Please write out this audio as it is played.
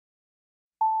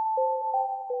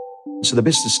So the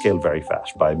business scaled very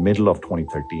fast. By middle of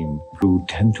 2013, grew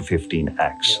 10 to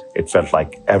 15x. It felt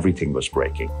like everything was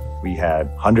breaking. We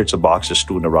had hundreds of boxes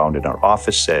strewn around in our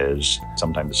offices.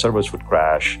 Sometimes the servers would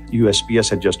crash. USPS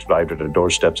had just arrived at our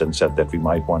doorsteps and said that we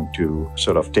might want to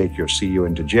sort of take your CEO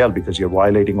into jail because you're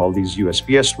violating all these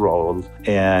USPS rules.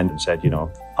 And said,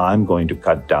 I'm going to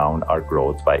cut down our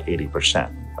growth by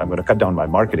 80%. I'm going to cut down my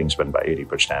marketing spend by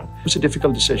 80%. It was a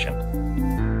difficult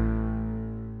decision.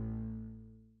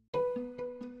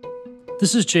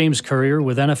 This is James Currier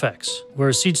with NFX. We're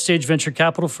a seed-stage venture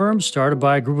capital firm started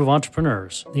by a group of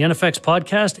entrepreneurs. The NFX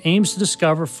podcast aims to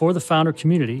discover for the founder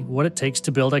community what it takes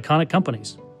to build iconic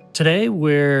companies. Today,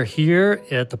 we're here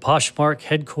at the Poshmark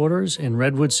headquarters in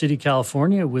Redwood City,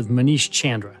 California with Manish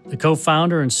Chandra, the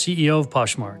co-founder and CEO of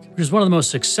Poshmark, which is one of the most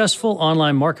successful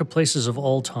online marketplaces of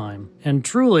all time, and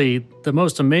truly the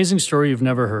most amazing story you've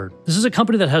never heard. This is a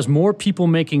company that has more people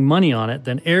making money on it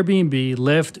than Airbnb,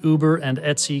 Lyft, Uber, and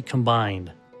Etsy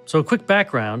combined. So a quick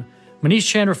background. Manish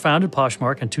Chandra founded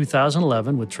Poshmark in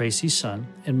 2011 with Tracy's son.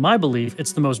 In my belief,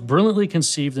 it's the most brilliantly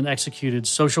conceived and executed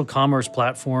social commerce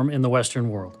platform in the Western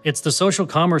world. It's the social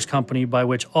commerce company by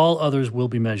which all others will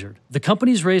be measured. The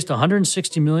company's raised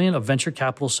 $160 million of venture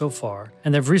capital so far,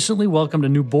 and they've recently welcomed a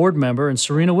new board member in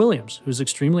Serena Williams, who's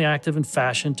extremely active in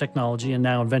fashion, technology, and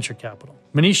now in venture capital.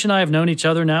 Manish and I have known each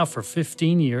other now for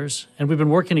 15 years, and we've been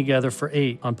working together for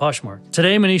 8 on Poshmark.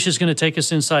 Today, Manish is going to take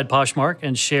us inside Poshmark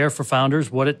and share for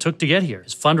founders what it took to get here.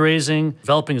 His fundraising,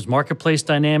 developing his marketplace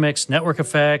dynamics, network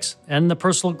effects, and the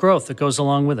personal growth that goes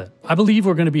along with it. I believe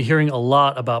we're going to be hearing a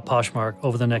lot about Poshmark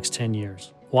over the next 10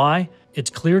 years. Why? It's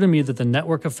clear to me that the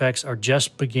network effects are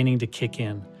just beginning to kick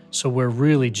in, so we're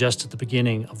really just at the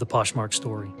beginning of the Poshmark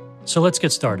story. So let's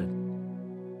get started.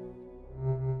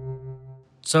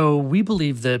 So we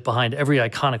believe that behind every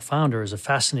iconic founder is a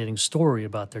fascinating story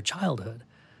about their childhood.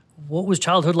 What was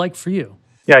childhood like for you?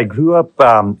 Yeah, I grew up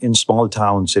in small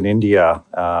towns in India,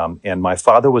 and my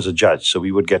father was a judge, so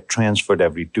we would get transferred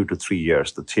every 2 to 3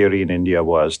 years. The theory in India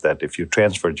was that if you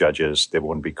transfer judges, they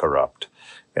won't be corrupt.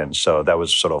 And so that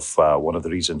was sort of one of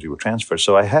the reasons we were transferred.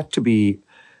 So I had to be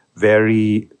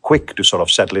very quick to sort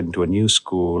of settle into a new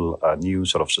school, a new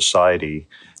sort of society.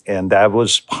 And that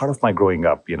was part of my growing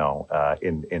up,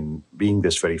 in being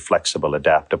this very flexible,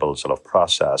 adaptable sort of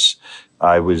process.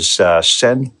 I was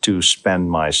sent to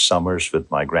spend my summers with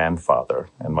my grandfather.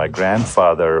 And my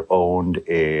grandfather owned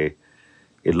a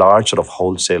large sort of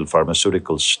wholesale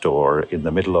pharmaceutical store in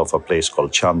the middle of a place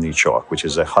called Chandni Chowk, which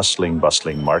is a hustling,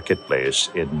 bustling marketplace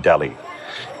in Delhi.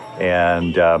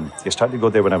 And I started to go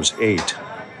there when I was 8.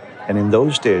 And in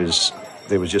those days,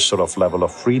 there was just sort of level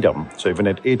of freedom. So even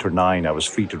at 8 or 9, I was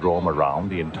free to roam around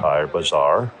the entire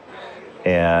bazaar.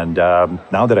 And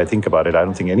now that I think about it, I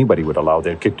don't think anybody would allow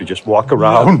their kid to just walk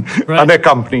around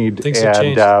unaccompanied. Things have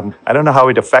changed. I don't know how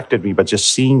it affected me, but just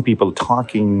seeing people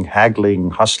talking,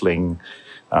 haggling, hustling,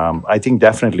 I think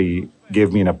definitely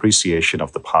gave me an appreciation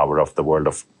of the power of the world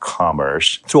of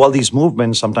commerce. Through all these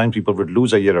movements, sometimes people would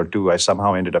lose a year or two. I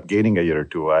somehow ended up gaining a year or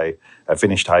two. I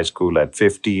finished high school at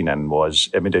 15 and was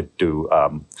admitted to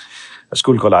a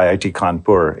school called IIT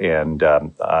Kanpur, and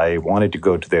I wanted to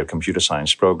go to their computer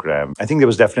science program. I think there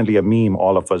was definitely a meme.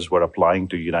 All of us were applying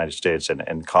to the United States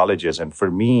and colleges, and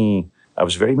for me, I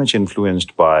was very much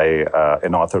influenced by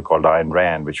an author called Ayn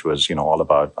Rand, which was, all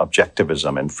about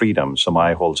objectivism and freedom. So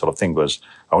my whole sort of thing was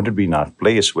I wanted to be in a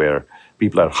place where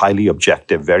people are highly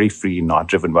objective, very free, not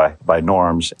driven by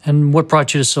norms. And what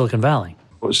brought you to Silicon Valley?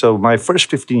 So my first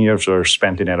 15 years were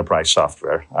spent in enterprise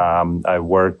software. I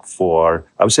worked for,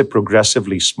 I would say,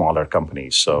 progressively smaller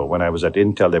companies. So when I was at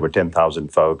Intel, there were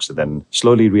 10,000 folks, and then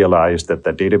slowly realized that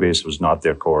the database was not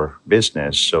their core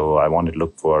business. So I wanted to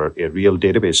look for a real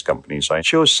database company. So I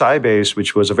chose Sybase,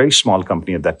 which was a very small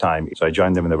company at that time. So I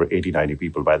joined them, and there were 80, 90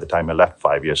 people. By the time I left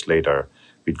 5 years later,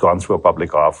 we'd gone through a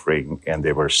public offering, and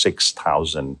there were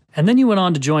 6,000. And then you went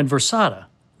on to join Versata.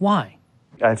 Why?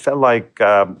 I felt like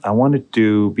I wanted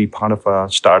to be part of a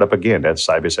startup again as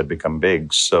Sybase had become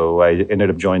big. So I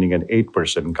ended up joining an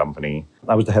 8-person company.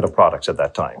 I was the head of products at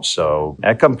that time. So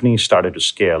that company started to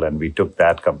scale, and we took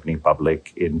that company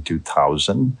public in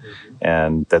 2000.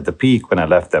 And at the peak, when I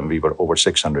left them, we were over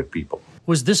 600 people.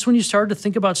 Was this when you started to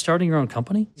think about starting your own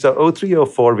company? So 03,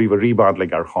 04, we were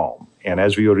remodeling our home. And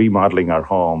as we were remodeling our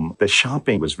home, the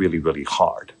shopping was really, really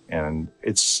hard. And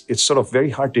it's sort of very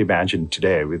hard to imagine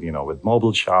today with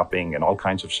mobile shopping and all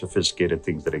kinds of sophisticated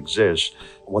things that exist,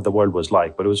 what the world was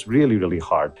like. But it was really, really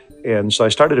hard. And so I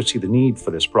started to see the need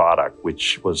for this product,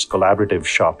 which was collaborative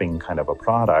shopping kind of a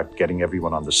product, getting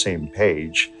everyone on the same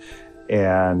page.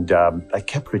 And I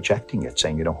kept rejecting it,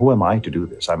 saying, who am I to do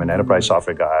this? I'm an enterprise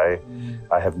software guy.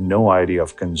 I have no idea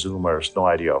of consumers, no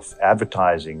idea of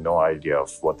advertising, no idea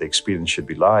of what the experience should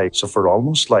be like. So for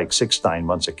almost like 6-9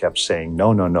 months, I kept saying,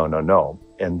 no, no, no, no, no.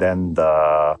 And then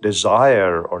the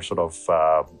desire or sort of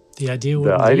the idea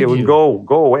would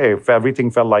go away if everything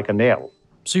felt like a nail.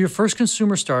 So your first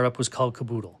consumer startup was called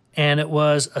Caboodle, and it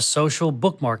was a social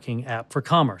bookmarking app for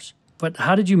commerce. But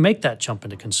how did you make that jump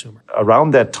into consumer?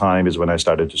 Around that time is when I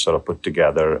started to sort of put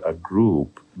together a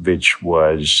group, which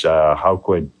was how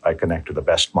could I connect to the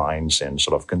best minds in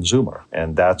sort of consumer?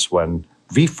 And that's when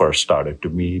we first started to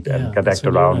meet and connect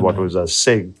around what was a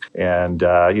SIG. And,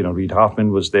 Reid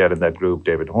Hoffman was there in that group,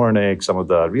 David Hornick, some of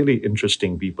the really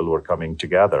interesting people were coming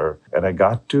together. And I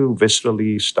got to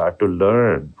viscerally start to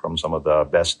learn from some of the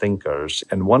best thinkers.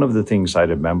 And one of the things I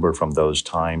remember from those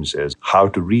times is how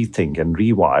to rethink and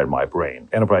rewire my brain.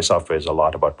 Enterprise software is a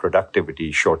lot about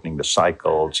productivity, shortening the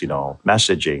cycles,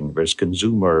 messaging, whereas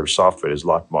consumer software is a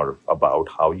lot more about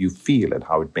how you feel and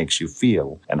how it makes you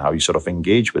feel and how you sort of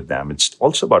engage with them. It's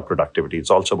also about productivity.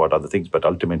 It's also about other things, but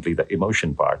ultimately the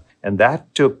emotion part. And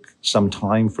that took some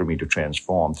time for me to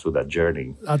transform through that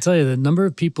journey. I'll tell you, the number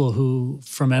of people who,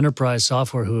 from enterprise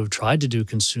software, who have tried to do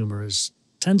consumer is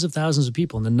tens of thousands of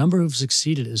people. And the number who've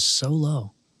succeeded is so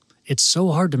low. It's so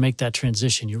hard to make that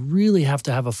transition. You really have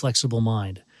to have a flexible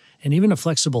mind and even a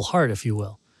flexible heart, if you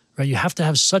will. Right? You have to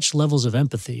have such levels of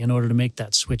empathy in order to make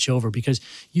that switch over because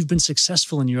you've been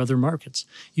successful in your other markets.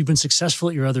 You've been successful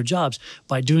at your other jobs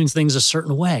by doing things a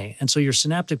certain way. And so your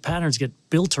synaptic patterns get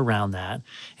built around that.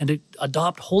 And to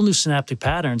adopt whole new synaptic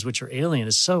patterns, which are alien,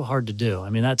 is so hard to do. I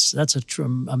mean, that's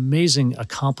an amazing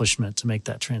accomplishment to make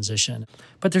that transition.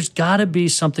 But there's got to be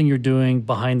something you're doing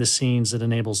behind the scenes that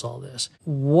enables all this.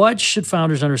 What should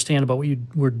founders understand about what you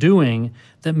were doing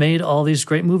that made all these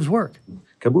great moves work?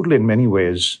 Caboodle, in many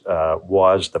ways,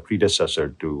 was the predecessor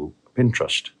to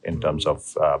Pinterest in terms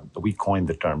of, we coined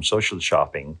the term social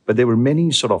shopping, but there were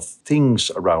many sort of things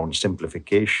around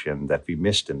simplification that we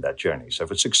missed in that journey. So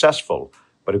if it's successful,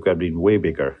 but it could have been way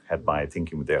bigger had my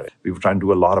thinking there. We were trying to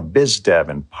do a lot of biz dev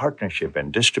and partnership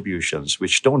and distributions,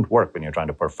 which don't work when you're trying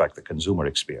to perfect the consumer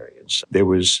experience. There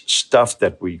was stuff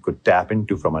that we could tap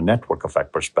into from a network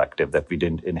effect perspective that we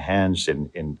didn't enhance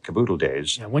in Caboodle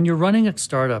days. Yeah, when you're running a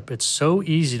startup, it's so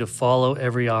easy to follow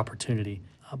every opportunity.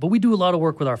 But we do a lot of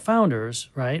work with our founders,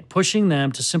 right? Pushing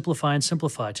them to simplify and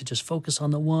simplify, to just focus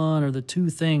on the one or the two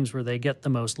things where they get the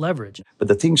most leverage. But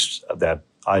the things that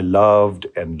I loved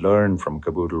and learned from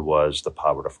Caboodle was the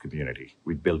power of community.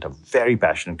 We built a very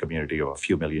passionate community of a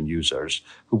few million users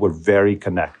who were very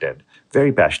connected,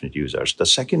 very passionate users. The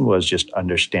second was just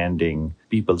understanding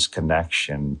people's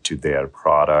connection to their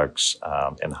products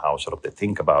and how sort of they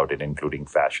think about it, including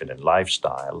fashion and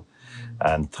lifestyle.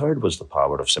 And third was the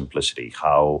power of simplicity,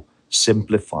 how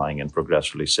simplifying and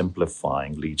progressively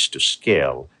simplifying leads to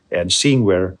scale and seeing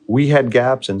where we had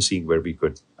gaps and seeing where we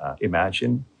could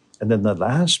imagine. And then the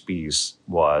last piece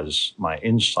was my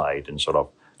insight in sort of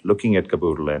looking at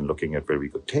Caboodle and looking at where we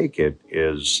could take it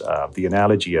is the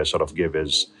analogy I sort of give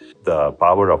is the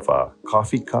power of a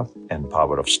coffee cup and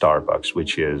power of Starbucks,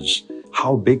 which is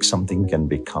how big something can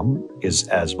become is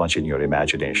as much in your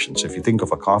imagination. So if you think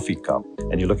of a coffee cup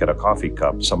and you look at a coffee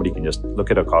cup, somebody can just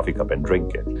look at a coffee cup and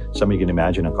drink it. Somebody can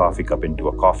imagine a coffee cup into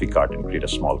a coffee cart and create a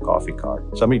small coffee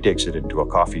cart. Somebody takes it into a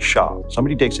coffee shop.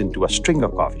 Somebody takes it into a string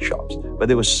of coffee shops. But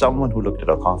there was someone who looked at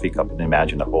a coffee cup and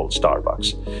imagined a whole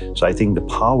Starbucks. So I think the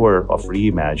power of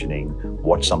reimagining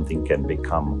what something can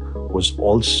become was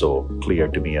also clear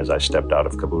to me as I stepped out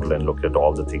of Caboodle and looked at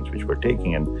all the things which we're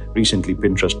taking. And recently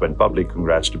Pinterest went public,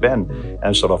 congrats to Ben,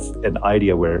 and sort of an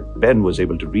idea where Ben was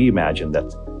able to reimagine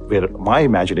that where my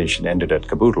imagination ended at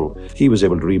Caboodle, he was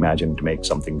able to reimagine to make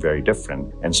something very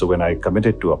different. And so when I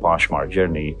committed to a Poshmark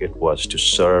journey, it was to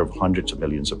serve hundreds of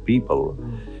millions of people,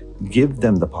 give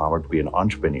them the power to be an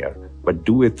entrepreneur, but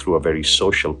do it through a very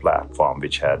social platform,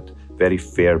 which had very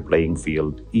fair playing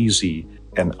field, easy,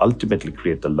 and ultimately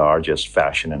create the largest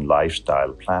fashion and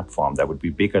lifestyle platform that would be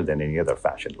bigger than any other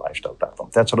fashion lifestyle platform.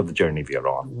 That's sort of the journey we are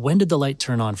on. When did the light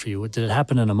turn on for you? Did it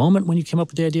happen in a moment when you came up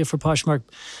with the idea for Poshmark?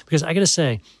 Because I got to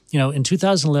say, in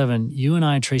 2011, you and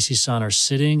I and Tracy Sun are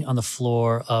sitting on the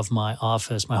floor of my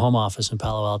office, my home office in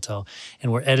Palo Alto,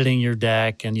 and we're editing your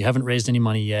deck, and you haven't raised any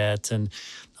money yet, and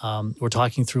we're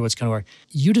talking through what's going to work.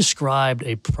 You described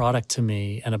a product to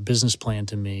me and a business plan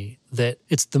to me that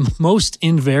it's the most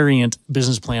invariant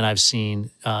business plan I've seen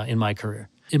in my career.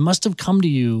 It must have come to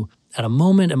you at a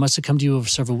moment. It must have come to you over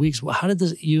several weeks. How did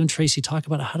you and Tracy talk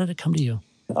about it? How did it come to you?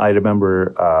 I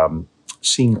remember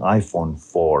seeing iPhone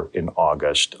 4 in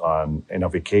August in a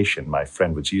vacation. My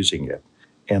friend was using it.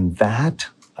 And that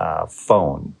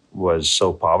phone was so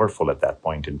powerful at that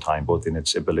point in time, both in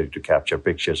its ability to capture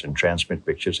pictures and transmit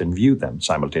pictures and view them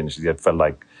simultaneously. It felt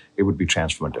like it would be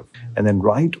transformative. And then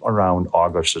right around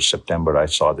August or September, I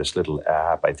saw this little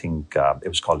app. I think it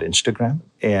was called Instagram.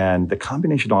 And the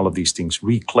combination of all of these things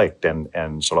re-clicked,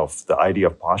 and sort of the idea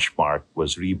of Poshmark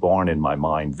was reborn in my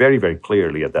mind very, very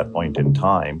clearly at that point in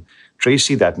time.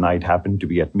 Tracy that night happened to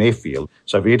be at Mayfield.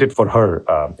 So I waited for her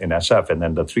in SF, and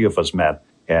then the three of us met.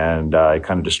 And I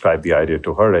kind of described the idea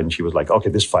to her, and she was like, okay,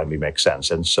 this finally makes sense.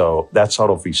 And so that's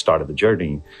sort of we started the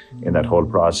journey in that whole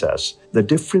process. The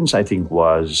difference, I think,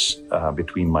 was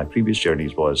between my previous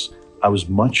journeys was I was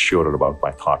much surer about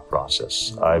my thought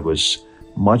process. I was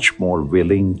much more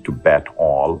willing to bet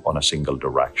all on a single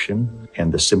direction,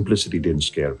 and the simplicity didn't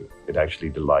scare me. It actually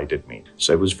delighted me.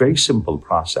 So it was a very simple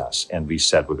process, and we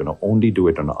said we're going to only do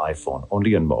it on an iPhone,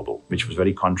 only on mobile, which was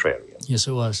very contrarian. Yes,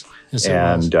 it was.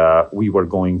 And we were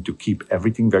going to keep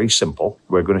everything very simple.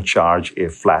 We're going to charge a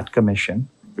flat commission.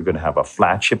 We're going to have a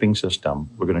flat shipping system.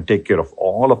 We're going to take care of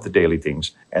all of the daily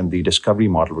things, and the discovery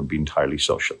model would be entirely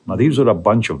social. Now, these were a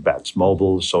bunch of bets: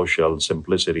 mobile, social,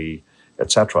 simplicity,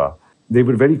 etc. They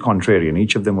were very contrarian.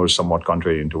 Each of them was somewhat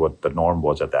contrarian to what the norm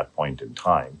was at that point in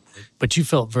time. But you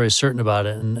felt very certain about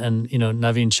it. And you know,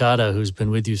 Naveen Chadha, who's been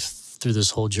with you through this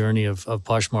whole journey of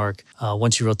Poshmark,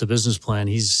 once you wrote the business plan,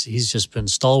 he's just been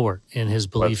stalwart in his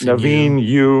belief in Naveen,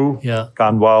 you,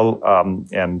 Kanwal,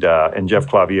 and Jeff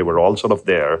Clavier were all sort of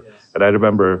there. And I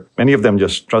remember many of them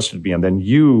just trusted me. And then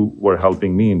you were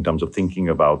helping me in terms of thinking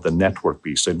about the network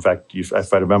piece. So in fact,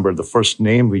 if I remember, the first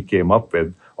name we came up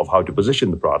with of how to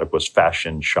position the product was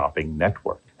Fashion Shopping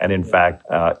Network. And in fact,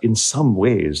 in some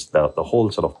ways, the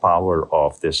whole sort of power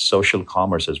of this social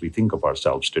commerce as we think of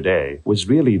ourselves today was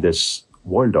really this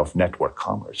world of network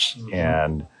commerce.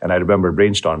 And I remember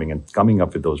brainstorming and coming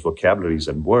up with those vocabularies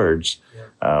and words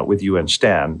with you and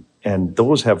Stan. And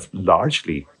those have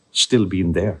largely still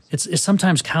been there. It's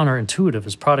sometimes counterintuitive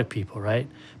as product people, right?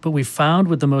 But we found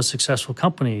with the most successful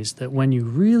companies that when you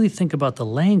really think about the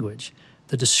language,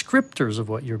 the descriptors of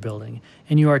what you're building,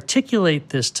 and you articulate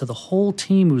this to the whole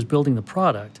team who's building the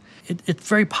product, it's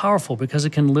very powerful because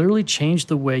it can literally change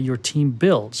the way your team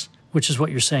builds, which is what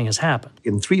you're saying has happened.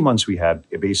 In 3 months, we had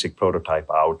a basic prototype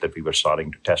out that we were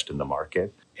starting to test in the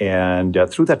market. And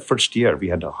through that first year, we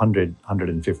had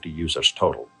 150 users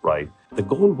total, right? The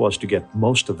goal was to get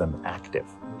most of them active.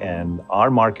 And our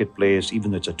marketplace,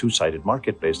 even though it's a two-sided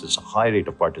marketplace, there's a high rate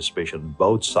of participation on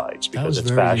both sides because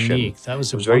it's fashion. Unique. That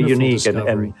was very unique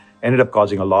and ended up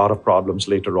causing a lot of problems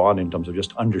later on in terms of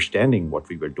just understanding what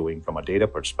we were doing from a data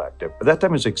perspective. But that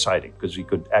time was exciting because we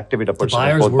could activate a person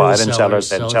as both buyer and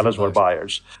sellers, and sellers were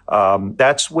buyers.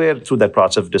 That's where, through that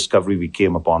process of discovery, we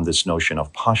came upon this notion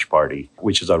of Posh Party,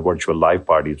 which is our virtual live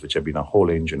parties, which have been a whole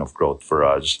engine of growth for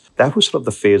us. That was sort of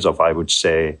the phase of, I would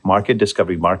say, market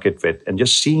discovery, market fit, and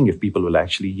just seeing if people will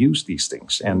actually use these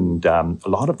things. And a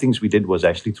lot of things we did was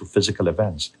actually through physical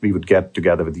events. We would get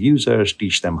together with the users,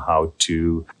 teach them how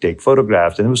to take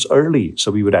photographs, and it was early.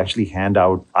 So we would actually hand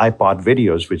out iPod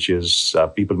videos, which is,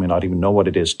 people may not even know what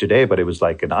it is today, but it was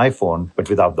like an iPhone, but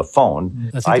without the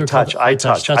phone. iTouch,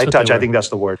 I think that's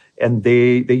the word. And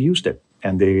they used it.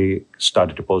 And they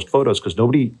started to post photos because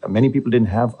many people didn't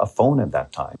have a phone at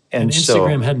that time. And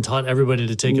Instagram hadn't taught everybody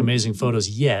to take amazing photos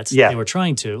yet. Yeah. They were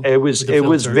trying to. It was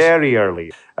very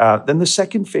early. Then the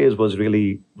second phase was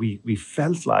really, we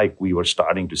felt like we were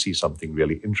starting to see something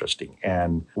really interesting.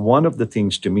 And one of the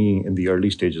things to me in the early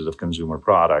stages of consumer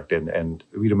product, and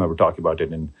we remember talking about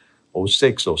it in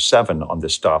 06, 07 on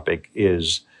this topic,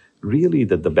 is really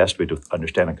that the best way to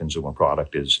understand a consumer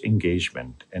product is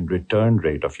engagement and return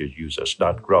rate of your users,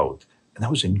 not growth. And that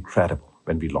was incredible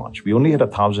when we launched. We only had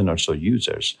 1,000 or so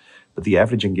users, but the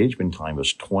average engagement time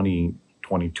was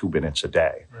 22 minutes a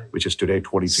day, which is today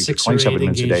 23 to 27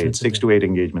 minutes a day, 6 to 8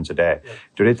 engagements a day.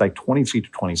 Today it's like 23 to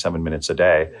 27 minutes a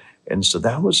day. And so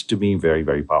that was, to me, very,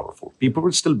 very powerful. People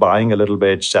were still buying a little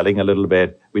bit, selling a little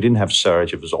bit. We didn't have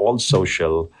search. It was all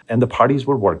social. And the parties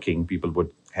were working. People would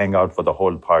hang out for the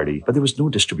whole party. But there was no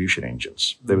distribution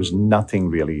engines. There was nothing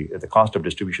really. The cost of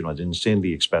distribution was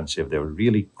insanely expensive. There were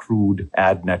really crude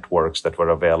ad networks that were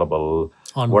available.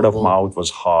 Word of mouth was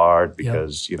hard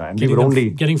because, and we were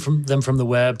only... Getting them from the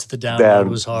web to the download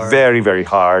was hard. Very, very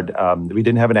hard. We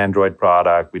didn't have an Android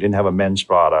product. We didn't have a men's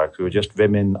product. We were just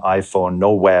women, iPhone,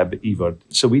 no web either.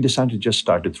 So we decided to just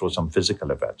start to throw some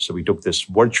physical events. So we took this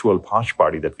virtual Posh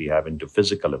Party that we have into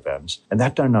physical events. And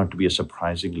that turned out to be a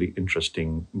surprisingly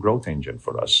interesting growth engine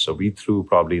for us. So we threw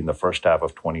probably in the first half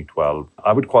of 2012,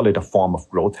 I would call it a form of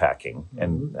growth hacking,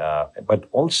 and but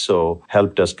also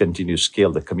helped us continue to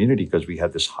scale the community because we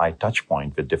had this high touch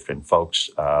point with different folks.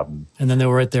 And then they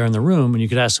were right there in the room and you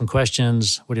could ask some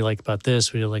questions. What do you like about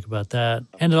this? What do you like about that?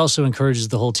 And it also encourages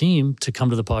the whole team to come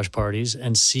to the Posh parties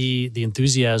and see the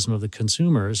enthusiasm of the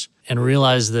consumers and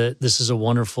realize that this is a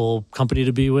wonderful company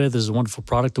to be with. This is a wonderful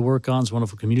product to work on. It's a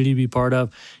wonderful community to be part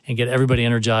of and get everybody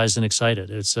energized and excited.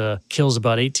 It's kills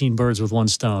about 18 birds with one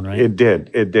stone, right? It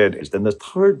did. Then the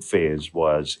third phase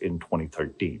was in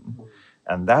 2013.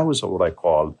 And that was what I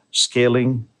call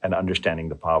scaling and understanding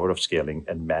the power of scaling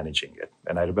and managing it.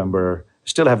 And I remember,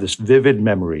 still have this vivid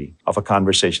memory of a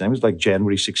conversation. It was like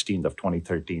January 16th of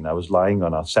 2013. I was lying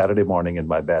on a Saturday morning in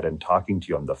my bed and talking to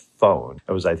you on the phone.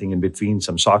 It was, I think, in between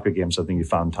some soccer games, I think you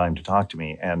found time to talk to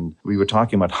me. And we were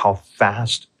talking about how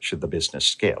fast should the business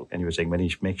scale. And you were saying,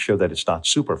 Manish, make sure that it's not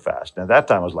super fast. And at that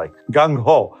time, I was like,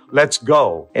 gung-ho, let's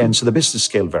go. And so the business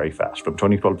scaled very fast. From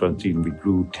 2012 to 2013, we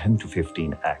grew 10 to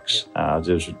 15x.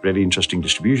 There's really interesting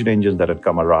distribution engines that had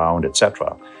come around, et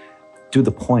cetera, to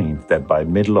the point that by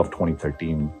middle of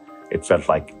 2013, it felt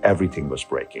like everything was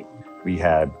breaking. We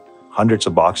had hundreds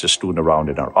of boxes strewn around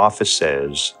in our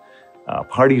offices.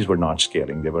 Parties were not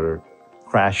scaling. They were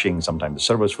crashing. Sometimes the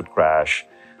servers would crash.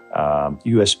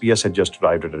 USPS had just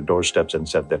arrived at our doorsteps and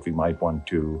said that we might want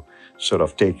to sort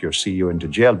of take your CEO into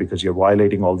jail because you're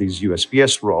violating all these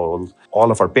USPS rules.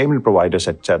 All of our payment providers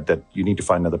had said that you need to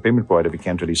find another payment provider. We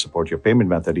can't really support your payment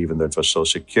method, even though it was so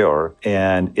secure.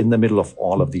 And in the middle of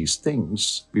all of these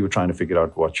things, we were trying to figure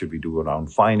out what should we do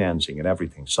around financing and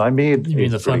everything. So I made You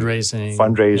mean the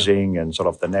fundraising and sort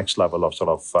of the next level of sort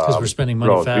of because we're spending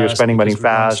money growth. fast. We were spending money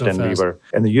fast, so and fast.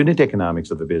 And the unit economics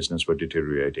of the business were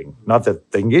deteriorating. Not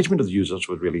that the engagement of the users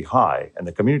was really high and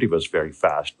the community was very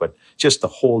fast, but just the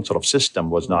whole sort of system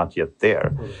was not yet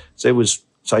there.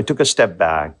 So I took a step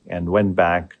back and went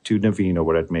back to Naveen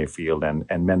over at Mayfield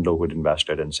and Menlo, who had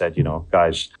invested, and said,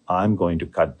 guys, I'm going to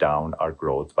cut down our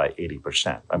growth by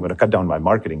 80%. I'm going to cut down my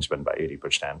marketing spend by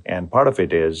 80%. And part of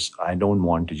it is I don't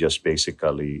want to just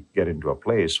basically get into a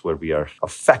place where we are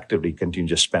effectively continue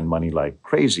to spend money like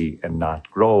crazy and not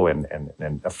grow and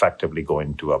effectively go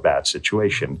into a bad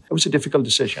situation. It was a difficult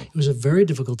decision. It was a very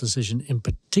difficult decision, in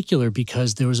particular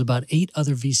because there was about 8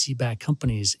 other VC-backed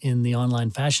companies in the online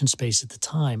fashion space at the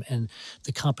time. And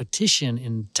the competition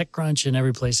in TechCrunch and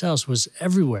every place else was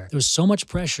everywhere. There was so much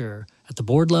pressure at the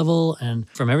board level and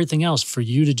from everything else for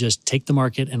you to just take the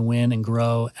market and win and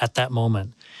grow at that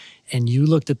moment. And you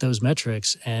looked at those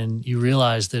metrics and you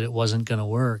realized that it wasn't going to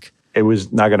work. It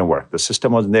was not going to work. The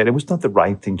system wasn't there. It was not the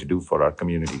right thing to do for our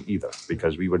community either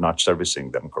because we were not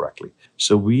servicing them correctly.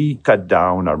 So we cut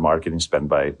down our marketing spend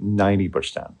by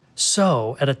 90%.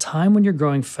 So at a time when you're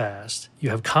growing fast, you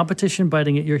have competition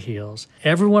biting at your heels,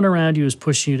 everyone around you is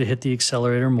pushing you to hit the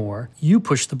accelerator more, you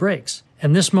push the brakes.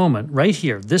 And this moment right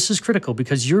here, this is critical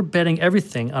because you're betting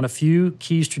everything on a few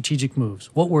key strategic moves.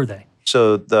 What were they?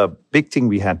 So the big thing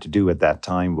we had to do at that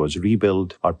time was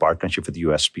rebuild our partnership with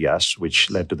USPS, which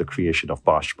led to the creation of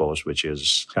Posh Post, which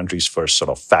is country's first sort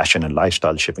of fashion and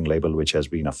lifestyle shipping label, which has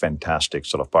been a fantastic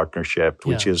sort of partnership,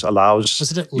 which allows...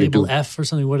 Was it a label F or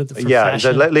something? What did the it's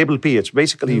a label P. It's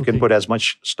basically you can put as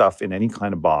much stuff in any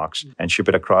kind of box and ship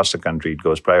it across the country. It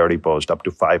goes priority post up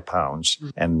to 5 pounds,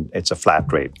 and it's a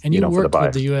flat rate. And you for the worked buyer.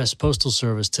 with the U.S. Postal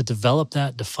Service to develop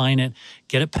that, define it,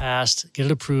 get it passed, get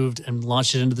it approved, and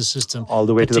launch it into the system. All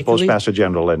the way to the Postmaster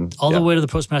General. The way to the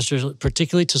Postmaster General,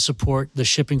 particularly to support the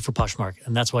shipping for Poshmark.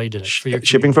 And that's why you did it. For your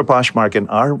shipping for Poshmark. And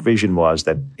our vision was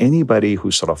that anybody who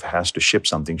sort of has to ship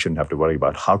something shouldn't have to worry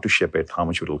about how to ship it, how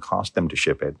much it will cost them to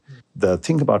ship it. The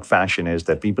thing about fashion is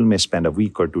that people may spend a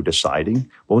week or two deciding,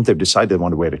 but once they've decided, they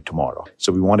want to wear it tomorrow.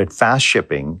 So we wanted fast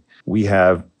shipping. We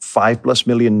have 5+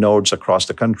 million nodes across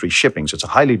the country shipping. So it's a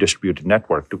highly distributed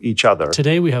network to each other.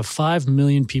 Today, we have 5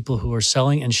 million people who are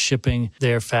selling and shipping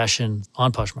their fashion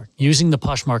on Poshmark using the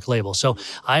Poshmark label. So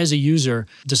I, as a user,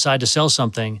 decide to sell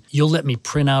something. You'll let me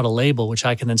print out a label, which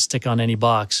I can then stick on any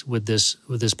box with this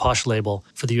Posh label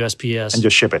for the USPS. And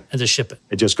just ship it.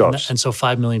 It just goes. And so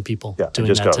 5 million people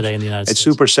doing that today in the United States. It's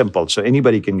super simple. So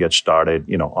anybody can get started,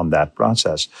 on that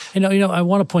process. I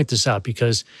want to point this out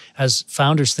because as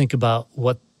founders think about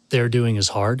what they're doing is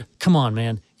hard. Come on,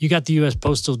 man. You got the U.S.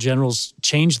 Postal Generals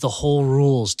change the whole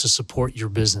rules to support your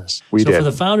business. We did. For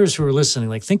the founders who are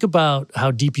listening, think about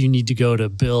how deep you need to go to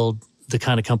build the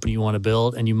kind of company you want to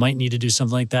build, and you might need to do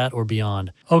something like that or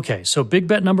beyond. Okay, so big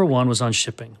bet number 1 was on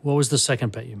shipping. What was the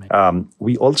second bet you made?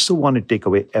 We also want to take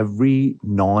away every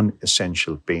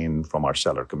non-essential pain from our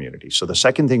seller community. So the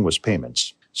second thing was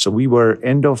payments. So we were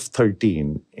end of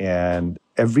 13, and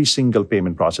every single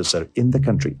payment processor in the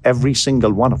country, every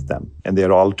single one of them, and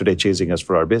they're all today chasing us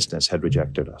for our business, had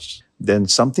rejected us. Then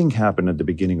something happened at the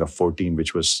beginning of 14,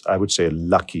 which was, I would say,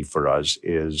 lucky for us,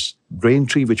 is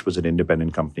Braintree, which was an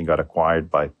independent company, got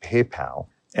acquired by PayPal.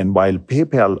 And while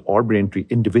PayPal or Braintree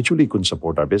individually couldn't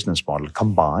support our business model,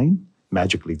 combined,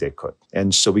 magically they could.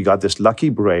 And so we got this lucky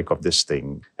break of this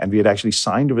thing. And we had actually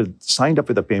signed up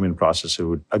with a payment processor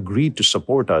who agreed to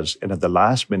support us, and at the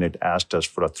last minute asked us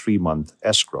for a 3-month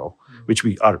escrow, which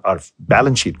our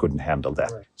balance sheet couldn't handle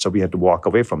that. Right. So we had to walk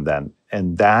away from that.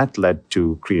 And that led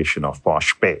to creation of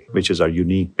PoshPay, which is our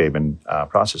unique payment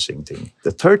processing thing.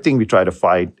 The third thing we try to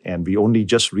fight, and we only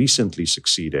just recently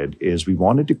succeeded, is we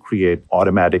wanted to create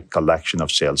automatic collection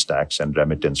of sales tax and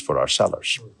remittance for our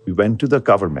sellers. We went to the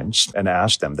governments and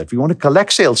asked them that we want to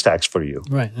collect sales tax for you.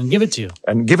 Right, and give it to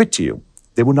you.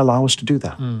 They wouldn't allow us to do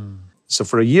that. So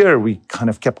for a year, we kind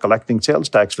of kept collecting sales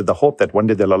tax with the hope that one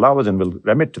day they'll allow us and we'll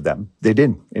remit to them. They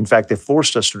didn't. In fact, they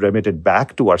forced us to remit it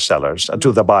back to our sellers,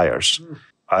 to the buyers.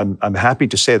 I'm happy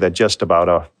to say that just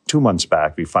about 2 months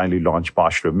back, we finally launched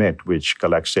Posh Remit, which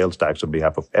collects sales tax on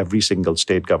behalf of every single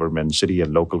state government, city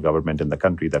and local government in the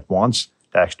country that wants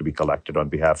tax to be collected on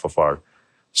behalf of our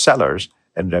sellers,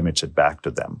 and remits it back to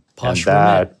them.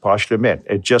 Posh Remit,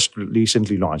 it just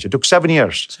recently launched. It took 7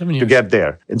 years to get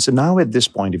there. And so now at this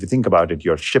point, if you think about it,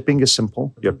 your shipping is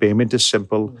simple, your payment is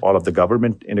simple, all of the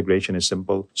government integration is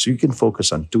simple. So you can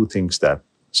focus on 2 things that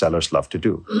sellers love to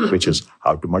do, which is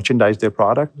how to merchandise their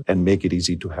product and make it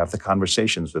easy to have the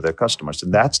conversations with their customers.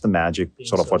 And that's the magic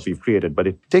sort of what we've created. But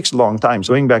it takes a long time.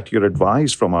 So going back to your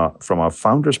advice from a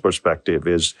founder's perspective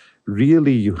is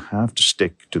really you have to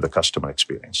stick to the customer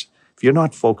experience. If you're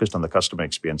not focused on the customer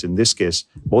experience, in this case,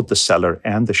 both the seller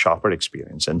and the shopper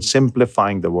experience, and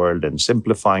simplifying the world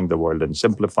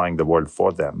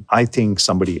for them, I think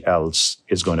somebody else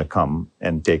is going to come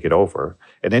and take it over.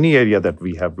 In any area that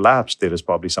we have lapsed, there is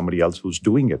probably somebody else who's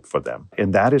doing it for them.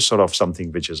 And that is sort of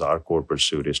something which is our core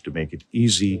pursuit, is to make it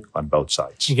easy on both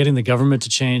sides. And getting the government to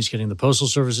change, getting the postal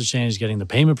service to change, getting the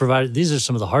payment provider, these are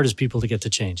some of the hardest people to get to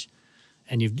change.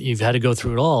 And you've had to go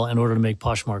through it all in order to make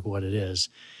Poshmark what it is.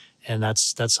 And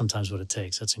that's sometimes what it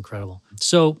takes. That's incredible.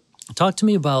 So talk to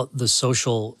me about the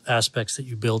social aspects that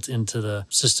you built into the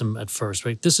system at first,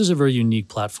 right? This is a very unique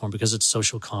platform because it's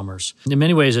social commerce. In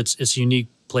many ways, it's a unique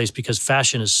place because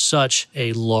fashion is such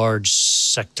a large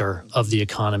sector of the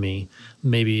economy,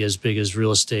 maybe as big as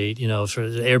real estate. You know, for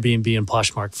Airbnb and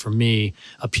Poshmark, for me,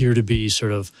 appear to be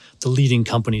sort of the leading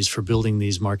companies for building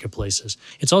these marketplaces.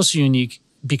 It's also unique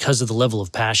because of the level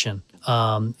of passion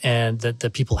and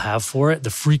that people have for it.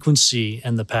 The frequency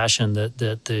and the passion that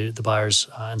the buyers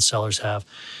and sellers have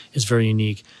is very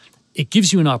unique. It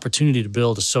gives you an opportunity to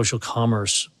build a social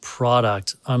commerce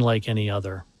product unlike any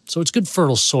other. So it's good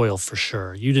fertile soil for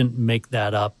sure. You didn't make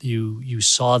that up. You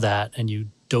saw that and you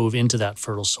dove into that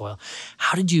fertile soil.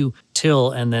 How did you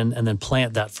till and then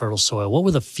plant that fertile soil? What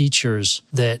were the features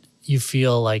that you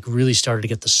feel like really started to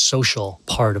get the social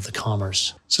part of the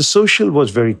commerce? So social was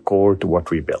very core to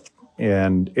what we built.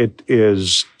 And it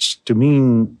is, to me,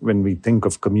 when we think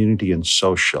of community and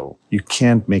social, you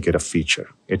can't make it a feature.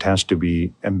 It has to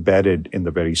be embedded in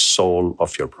the very soul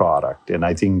of your product. And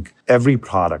I think every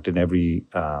product and every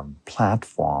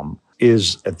platform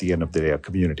is, at the end of the day, a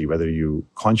community, whether you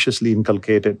consciously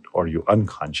inculcate it or you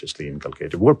unconsciously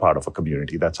inculcate it. We're part of a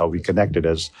community. That's how we connected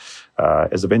as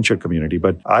a venture community.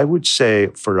 But I would say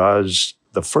for us,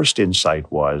 the first insight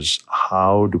was,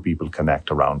 how do people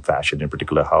connect around fashion, in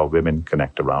particular, how women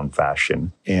connect around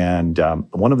fashion? And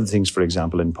one of the things, for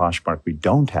example, in Poshmark we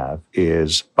don't have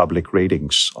is public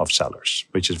ratings of sellers,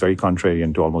 which is very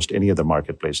contrarian to almost any other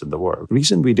marketplace in the world. The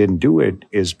reason we didn't do it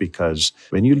is because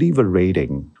when you leave a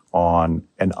rating on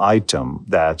an item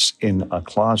that's in a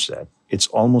closet, it's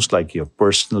almost like you're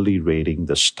personally rating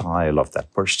the style of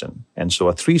that person. And so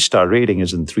a 3-star rating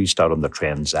isn't 3-star on the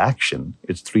transaction.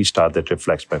 It's 3-star that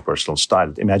reflects my personal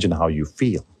style. Imagine how you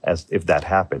feel as if that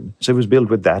happened. So it was built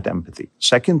with that empathy.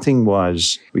 Second thing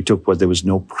there was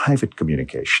no private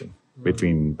communication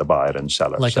between the buyer and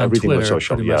seller. Like so on everything Twitter, was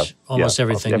social. almost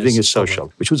everything is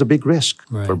social, which was a big risk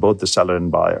for both the seller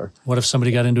and buyer. What if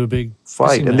somebody got into a big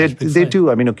fight? And they do,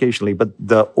 I mean, occasionally, but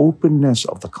the openness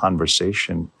of the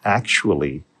conversation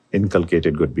actually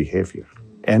inculcated good behavior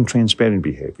and transparent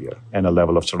behavior and a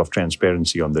level of sort of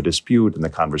transparency on the dispute and the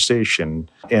conversation.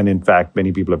 And in fact,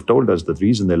 many people have told us that the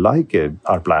reason they like it,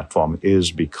 our platform,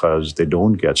 is because they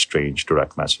don't get strange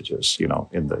direct messages,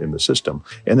 in the system.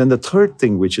 And then the third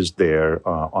thing which is there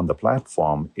on the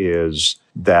platform is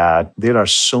that there are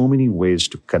so many ways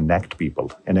to connect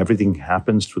people, and everything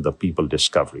happens through the people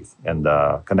discovery and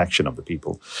the connection of the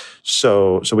people.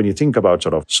 So when you think about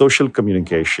sort of social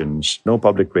communications, no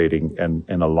public rating, and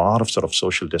a lot of sort of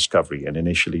social discovery, and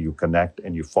initially you connect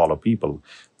and you follow people,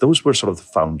 those were sort of the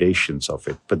foundations of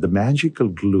it. But the magical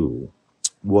glue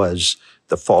was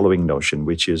the following notion,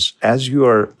 which is as you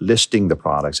are listing the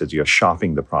products, as you're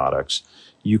shopping the products,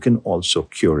 you can also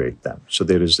curate them. So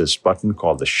there is this button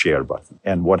called the share button.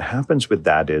 And what happens with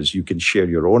that is you can share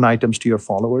your own items to your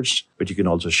followers, but you can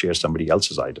also share somebody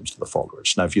else's items to the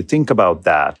followers. Now, if you think about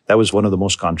that, that was one of the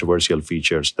most controversial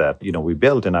features that, we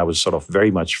built, and I was sort of very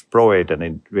much pro it. And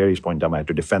at various points in time, I had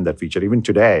to defend that feature. Even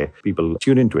today, people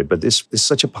tune into it. But this is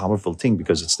such a powerful thing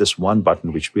because it's this one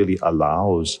button which really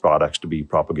allows products to be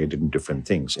propagated in different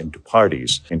things, into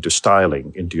parties, into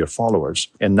styling, into your followers.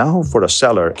 And now for a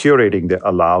seller, curating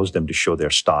allows them to show their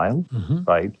style,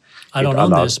 right? I don't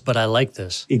own this, but I like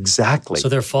this. Exactly. So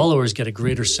their followers get a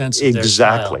greater sense of their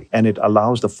style. Exactly. And it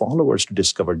allows the followers to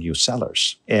discover new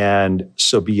sellers. And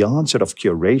so beyond sort of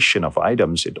curation of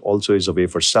items, it also is a way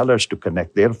for sellers to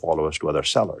connect their followers to other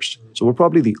sellers. So we're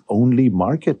probably the only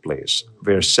marketplace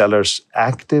where sellers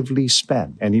actively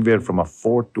spend anywhere from a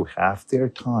fourth to half their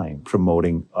time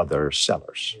promoting other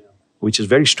sellers. Which is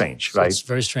very strange, right? It's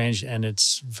very strange, and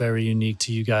it's very unique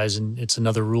to you guys, and it's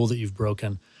another rule that you've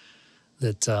broken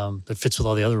that fits with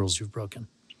all the other rules you've broken.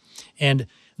 And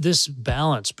this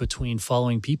balance between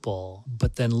following people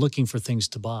but then looking for things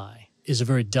to buy is a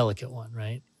very delicate one,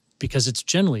 right? Because it's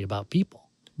generally about people.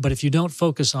 But if you don't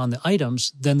focus on the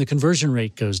items, then the conversion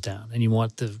rate goes down, and you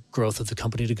want the growth of the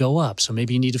company to go up. So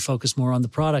maybe you need to focus more on the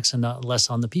products and not less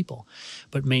on the people.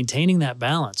 But maintaining that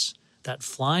balance, that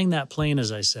flying that plane,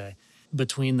 as I say,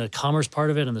 between the commerce part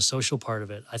of it and the social part of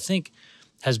it, I think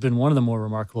has been one of the more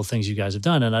remarkable things you guys have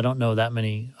done. And I don't know that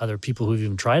many other people who've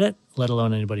even tried it, let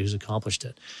alone anybody who's accomplished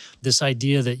it. This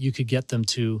idea that you could get them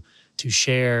to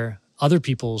share other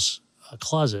people's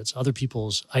closets, other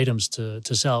people's items to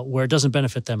sell, where it doesn't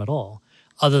benefit them at all,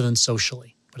 other than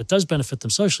socially. But it does benefit them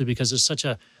socially because there's such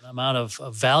an amount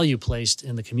of value placed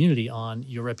in the community on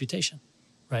your reputation,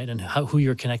 right? And who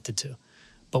you're connected to,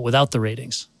 but without the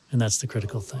ratings. And that's the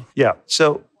critical thing. Yeah.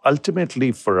 So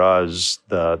ultimately for us,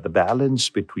 the balance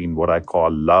between what I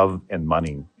call love and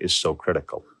money is so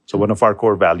critical. So one of our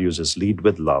core values is lead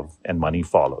with love and money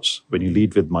follows. When you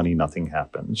lead with money, nothing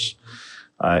happens.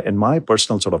 And my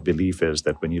personal sort of belief is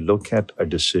that when you look at a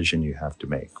decision you have to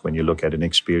make, when you look at an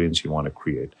experience you want to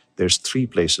create, there's three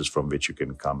places from which you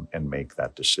can come and make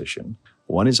that decision.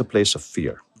 One is a place of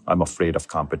fear. I'm afraid of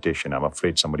competition. I'm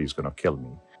afraid somebody's going to kill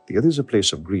me. The other is a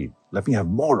place of greed. Let me have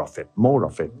more of it, more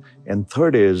of it. And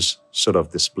third is sort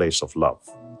of this place of love.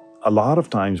 A lot of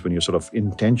times when you're sort of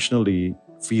intentionally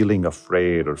feeling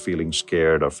afraid or feeling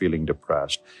scared or feeling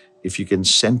depressed, if you can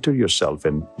center yourself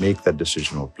and make that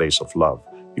decision a place of love,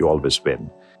 you always win.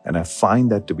 And I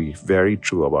find that to be very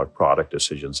true about product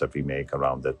decisions that we make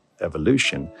around the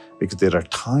evolution, because there are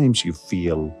times you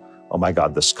feel, oh my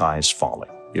God, the sky is falling.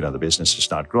 The business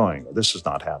is not growing, or this is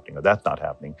not happening, or that's not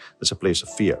happening. There's a place of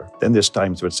fear. Then there's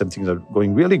times where some things are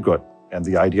going really good. And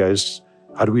the idea is,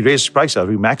 how do we raise prices? How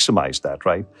do we maximize that,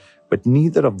 right? But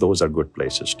neither of those are good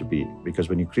places to be. Because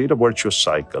when you create a virtuous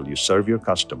cycle, you serve your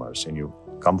customers and you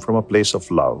come from a place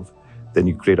of love, then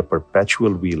you create a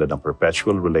perpetual wheel and a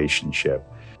perpetual relationship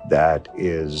that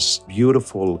is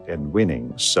beautiful and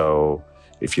winning. So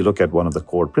if you look at one of the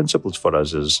core principles for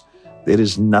us is, there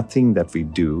is nothing that we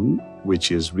do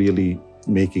which is really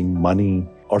making money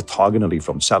orthogonally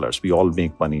from sellers. We all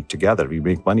make money together. We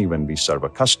make money when we serve a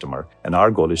customer. And our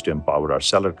goal is to empower our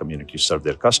seller community to serve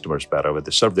their customers better. When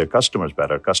they serve their customers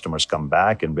better, customers come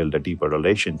back and build a deeper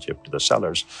relationship to the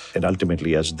sellers. And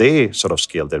ultimately, as they sort of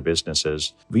scale their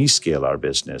businesses, we scale our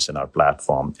business and our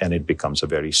platform, and it becomes a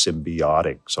very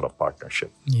symbiotic sort of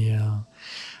partnership. Yeah.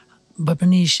 But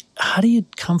Manish, how do you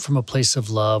come from a place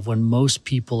of love when most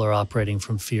people are operating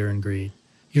from fear and greed?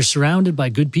 You're surrounded by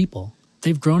good people.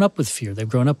 They've grown up with fear. They've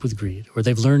grown up with greed, or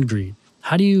they've learned greed.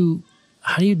 How do you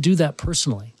do that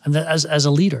personally and that as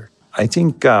a leader? I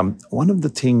think one of the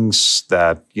things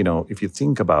that, if you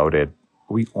think about it,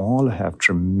 we all have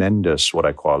tremendous, what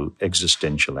I call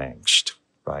existential angst,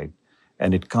 right?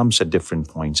 And it comes at different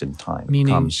points in time.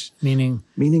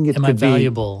 Meaning it am I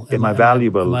valuable? Am I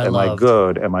valuable? Am I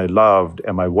good? Am I loved?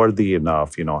 Am I worthy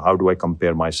enough? How do I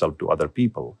compare myself to other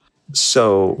people?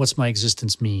 So what's my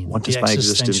existence mean? What does my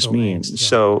existence mean? Angst, yeah.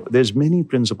 So there's many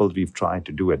principles we've tried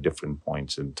to do at different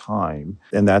points in time.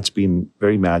 And that's been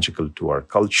very magical to our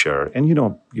culture. And,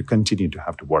 you continue to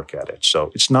have to work at it.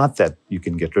 So it's not that you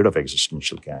can get rid of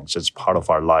existential angst. It's part of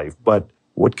our life. But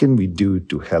what can we do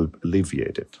to help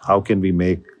alleviate it? How can we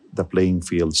make the playing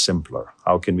field simpler?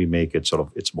 How can we make it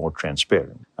it's more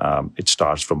transparent? It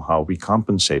starts from how we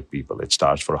compensate people. It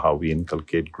starts for how we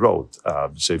inculcate growth.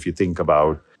 So if you think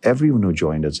about everyone who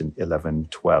joined us in 11,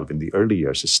 12 in the early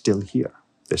years is still here.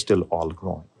 They're still all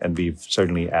growing. And we've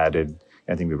certainly added,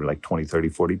 I think we were like 20, 30,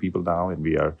 40 people now, and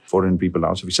we are 400 people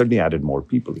now. So we certainly added more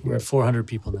people here. We're at 400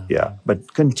 people now. Yeah,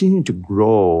 but continue to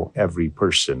grow every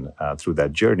person through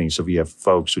that journey. So we have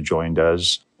folks who joined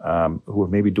us who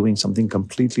are maybe doing something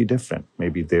completely different.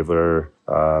 Maybe they were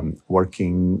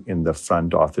working in the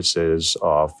front offices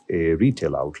of a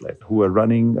retail outlet, who are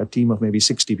running a team of maybe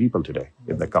 60 people today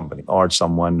in the company, or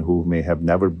someone who may have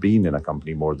never been in a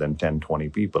company more than 10, 20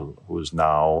 people, who is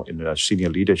now in a senior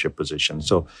leadership position.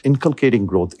 So inculcating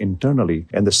growth internally,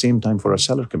 and the same time for our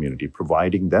seller community,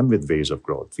 providing them with ways of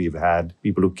growth. We've had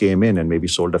people who came in and maybe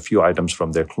sold a few items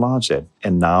from their closet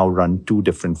and now run 2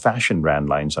 different fashion brand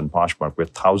lines on Poshmark, where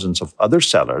thousands of other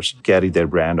sellers carry their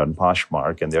brand on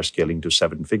Poshmark, and they're scaling to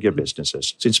 7-figure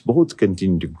businesses. So it's both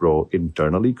continue to grow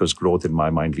internally, because growth in my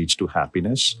mind leads to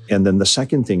happiness. And then the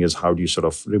second thing is, how do you sort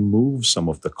of remove some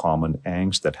of the common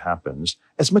angst that happens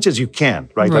as much as you can,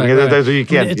 right? Right, I mean, right. you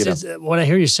can. It's, what I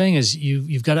hear you saying is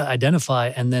you've got to identify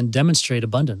and then demonstrate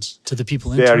abundance to the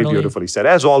people internally. Very beautifully said.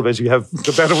 As always, you have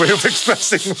the better way of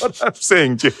expressing what I'm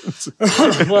saying, James.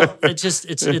 Well,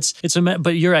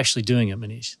 but you're actually doing it,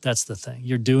 Manish. That's the thing.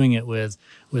 You're doing it with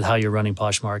how you're running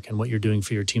Poshmark and what you're doing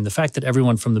for your team. The fact that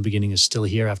everyone from the beginning is still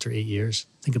here after 8 years,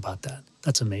 think about that.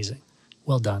 That's amazing.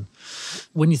 Well done.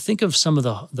 When you think of some of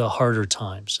the harder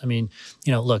times, I mean,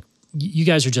 look, you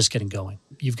guys are just getting going.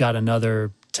 You've got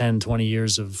another 10, 20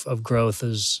 years of growth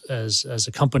as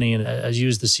a company, and as you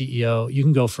as the CEO, you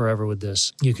can go forever with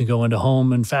this. You can go into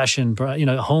home and fashion,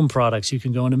 home products. You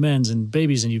can go into men's and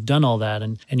babies, and you've done all that,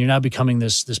 and you're now becoming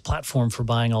this platform for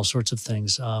buying all sorts of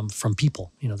things from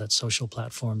people. That social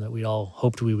platform that we all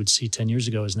hoped we would see 10 years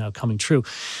ago is now coming true.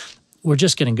 We're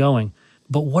just getting going.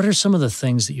 But what are some of the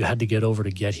things that you had to get over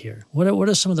to get here? What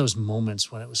are some of those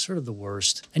moments when it was sort of the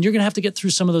worst? And you're going to have to get through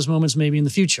some of those moments maybe in the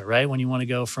future, right? When you want to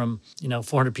go from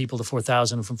 400 people to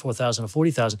 4,000, and from 4,000 to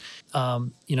 40,000,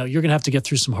 you're going to have to get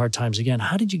through some hard times again.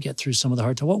 How did you get through some of the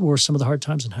hard times? What were some of the hard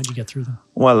times, and how did you get through them?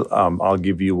 Well, I'll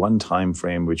give you one time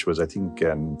frame, which was, I think,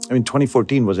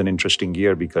 2014 was an interesting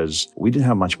year because we didn't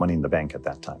have much money in the bank at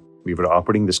that time. We were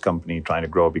operating this company, trying to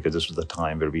grow, because this was the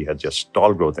time where we had just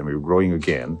stalled growth and we were growing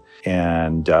again.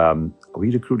 And we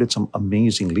recruited some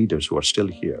amazing leaders who are still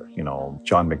here.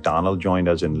 John McDonald joined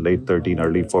us in late 13,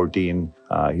 early 14.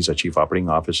 He's our chief operating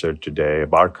officer today.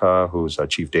 Barca, who's our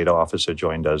chief data officer,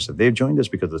 joined us. They joined us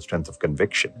because of the strength of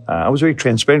conviction. I was very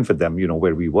transparent with them,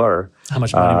 where we were. How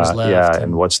much money was left.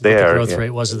 And what's there. What the growth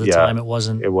rate was at the time. It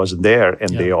wasn't there.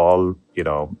 And they all,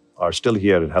 are still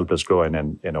here and helped us grow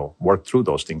and work through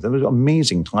those things. And there was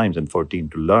amazing times in 14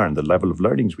 to learn the level of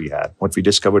learnings we had. What we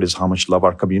discovered is how much love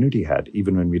our community had.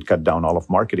 Even when we'd cut down all of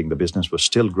marketing, the business was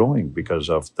still growing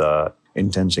because of the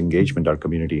intense engagement our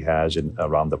community has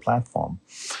around the platform.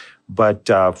 But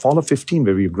fall of 15,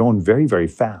 where we've grown very, very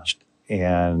fast.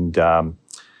 And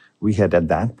we had at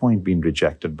that point been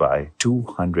rejected by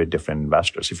 200 different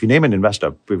investors. If you name an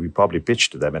investor, we probably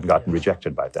pitched to them and gotten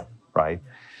rejected by them, right?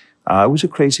 It was a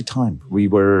crazy time. We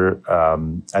were,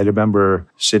 I remember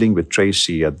sitting with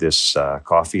Tracy at this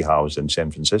coffee house in San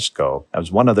Francisco. There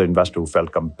was one other investor who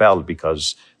felt compelled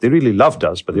because they really loved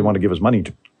us, but they want to give us money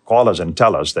to call us and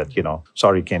tell us that,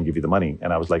 sorry, can't give you the money.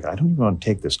 And I was like, I don't even want to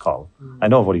take this call. I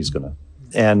know what he's going to.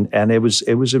 And it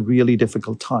was a really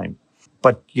difficult time.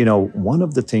 But, one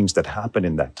of the things that happened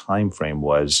in that time frame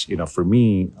was, for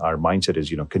me, our mindset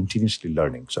is, continuously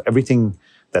learning. So everything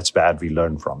that's bad, we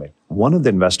learn from it. One of the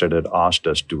investors had asked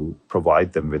us to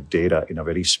provide them with data in a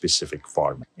very specific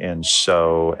format. And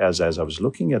so as I was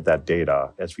looking at that data,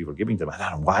 as we were giving them, I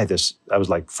don't know why this, I was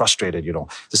like frustrated,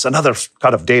 this another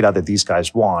cut of data that these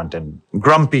guys want, and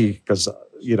grumpy because,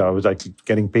 it was like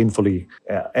getting painfully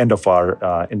end of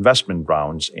our investment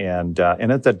rounds. And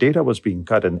as that data was being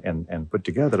cut and put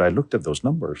together, I looked at those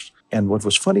numbers. And what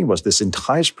was funny was this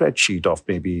entire spreadsheet of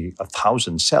maybe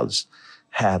 1,000 cells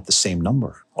had the same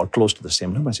number or close to the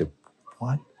same number. I said,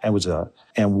 what?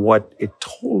 And what it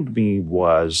told me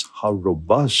was how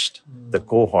robust the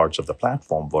cohorts of the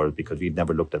platform were, because we'd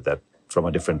never looked at that from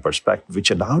a different perspective,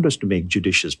 which allowed us to make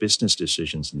judicious business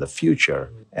decisions in the future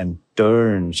and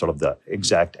turn sort of the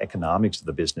exact economics of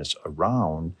the business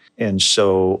around. And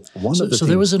so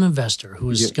there was an investor who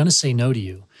was going to say no to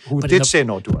you. Who did say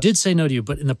no to us. Did say no to you,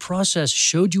 but in the process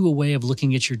showed you a way of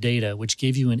looking at your data, which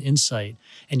gave you an insight,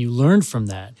 and you learned from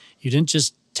that. You didn't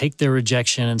just take their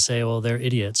rejection and say, well, they're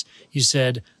idiots. You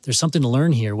said, there's something to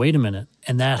learn here. Wait a minute.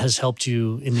 And that has helped you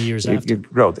in the years after.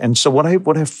 Growth. And so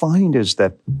what I find is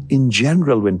that in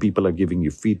general, when people are giving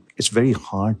you feedback, it's very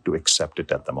hard to accept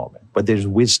it at the moment. But there's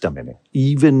wisdom in it.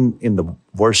 Even in the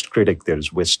worst critic,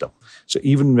 there's wisdom. So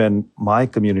even when my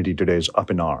community today is up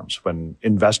in arms, when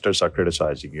investors are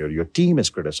criticizing you, or your team is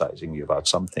criticizing you about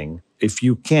something, if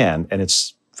you can, and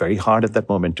it's very hard at that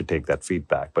moment to take that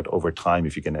feedback, but over time,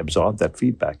 if you can absorb that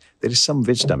feedback, there is some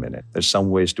wisdom in it. There's some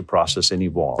ways to process and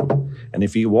evolve. And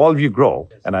if you evolve, you grow.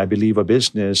 And I believe a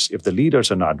business, if the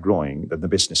leaders are not growing, then the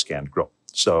business can't grow.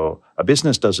 So a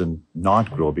business doesn't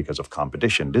not grow because of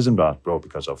competition. It doesn't not grow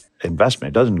because of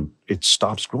investment. It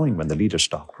stops growing when the leaders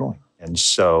stop growing. And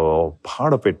so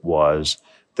part of it was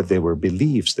that there were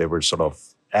beliefs, there were sort of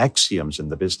axioms in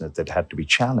the business that had to be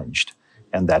challenged.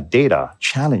 And that data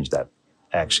challenged that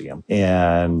axiom,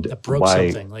 and it broke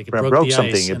something. Like it broke the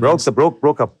something. Ice, it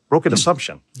broke an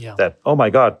assumption that, oh my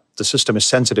God, the system is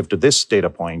sensitive to this data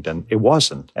point, and it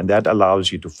wasn't. And that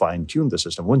allows you to fine tune the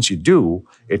system. Once you do,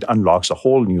 it unlocks a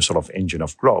whole new sort of engine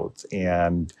of growth.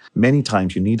 And many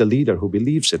times you need a leader who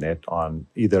believes in it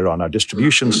either on a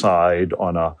distribution side,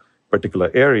 on a particular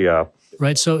area.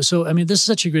 Right. So I mean, this is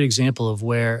such a great example of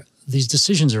where these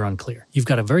decisions are unclear. You've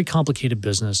got a very complicated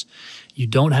business. You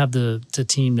don't have the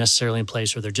team necessarily in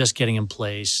place, or they're just getting in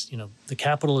place. You know, the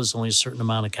capital is only a certain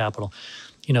amount of capital.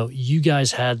 You know, you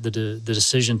guys had the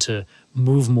decision to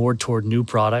move more toward new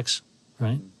products,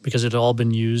 right? Because it had all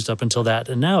been used up until that.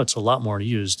 And now it's a lot more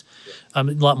used, a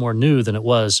lot more new than it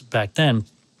was back then.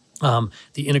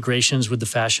 The integrations with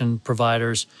the fashion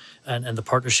providers and the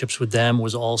partnerships with them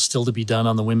was all still to be done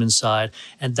on the women's side.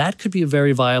 And that could be a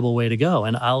very viable way to go.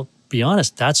 And I'll be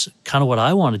honest, that's kind of what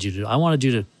I wanted you to do. I wanted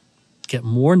you to get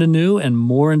more into new and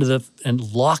more into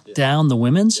and lock down the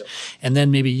women's. And then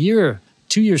maybe a year,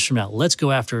 2 years from now, let's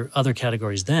go after other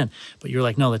categories then. But you're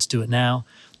like, no, let's do it now.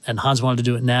 And Hans wanted to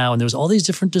do it now. And there was all these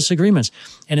different disagreements.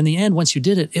 And in the end, once you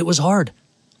did it, it was hard.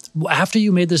 After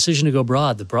you made the decision to go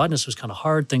broad, the broadness was kind of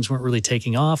hard. Things weren't really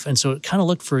taking off. And so it kind of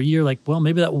looked for a year like, well,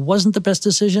 maybe that wasn't the best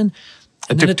decision.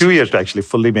 And it took 2 years to actually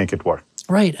fully make it work.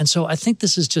 Right. And so I think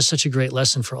this is just such a great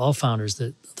lesson for all founders,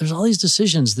 that there's all these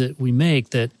decisions that we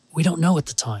make that we don't know at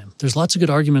the time. There's lots of good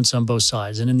arguments on both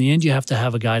sides. And in the end, you have to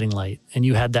have a guiding light. And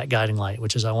you had that guiding light,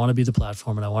 which is I want to be the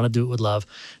platform and I want to do it with love.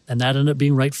 And that ended up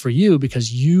being right for you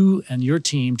because you and your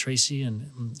team, Tracy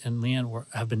and Leanne,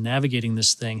 have been navigating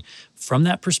this thing from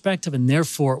that perspective, and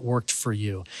therefore it worked for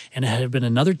you. And had it been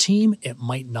another team, it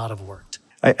might not have worked.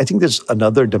 I think there's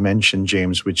another dimension,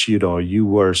 James, which, you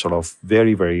were sort of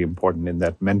very, very important in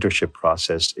that mentorship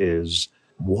process is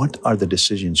what are the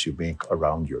decisions you make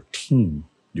around your team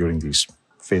during these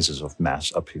phases of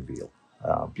mass upheaval?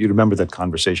 You remember that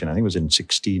conversation, I think it was in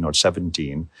 16 or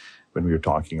 17, when we were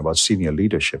talking about senior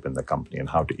leadership in the company and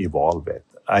how to evolve it.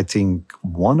 I think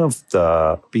one of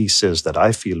the pieces that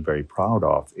I feel very proud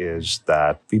of is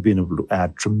that we've been able to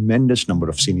add tremendous number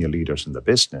of senior leaders in the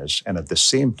business, and at the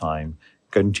same time,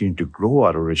 continue to grow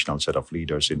our original set of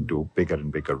leaders into bigger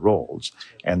and bigger roles.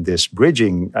 And this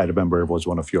bridging, I remember, was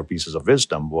one of your pieces of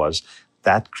wisdom, was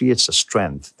that creates a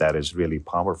strength that is really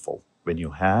powerful. When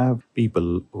you have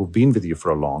people who've been with you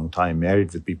for a long time,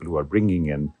 married with people who are bringing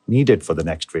in, needed for the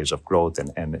next phase of growth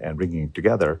and bringing it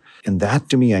together. And that,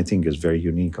 to me, I think is very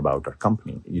unique about our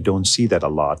company. You don't see that a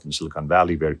lot in Silicon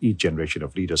Valley, where each generation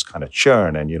of leaders kind of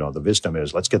churn. And, the wisdom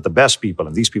is, let's get the best people,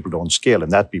 and these people don't scale,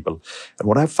 and that people. And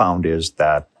what I've found is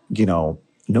that,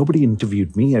 nobody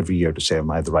interviewed me every year to say,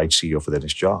 am I the right CEO for the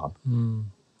next job?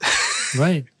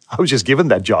 Right. I was just given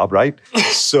that job, right?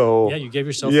 So yeah, you gave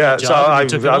yourself that job.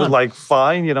 So I was like,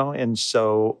 fine, And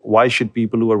so why should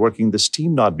people who are working this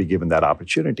team not be given that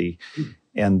opportunity?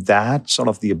 And that sort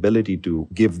of the ability to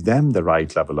give them the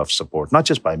right level of support, not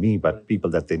just by me, but people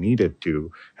that they needed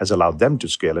to, has allowed them to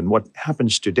scale. And what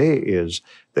happens today is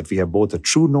that we have both a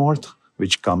true north,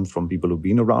 which comes from people who've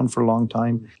been around for a long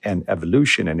time, and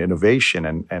evolution and innovation.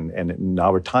 And in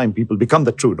our time, people become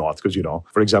the true north because,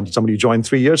 for example, somebody who joined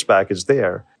 3 years back is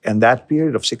there. And that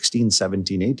period of 16,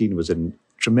 17, 18 was a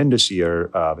tremendous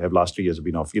year. Last 3 years have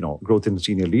been of, growth in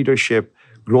senior leadership,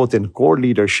 growth in core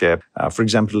leadership. For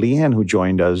example, Leanne, who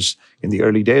joined us in the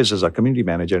early days as our community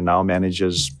manager, now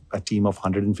manages a team of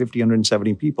 150,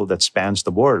 170 people that spans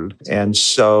the world. And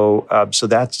so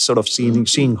that's sort of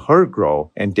seeing her grow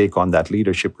and take on that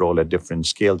leadership role at different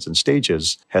scales and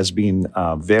stages has been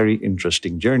a very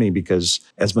interesting journey, because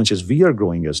as much as we are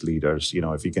growing as leaders,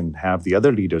 if you can have the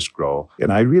other leaders grow,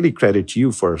 and I really credit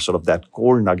you for sort of that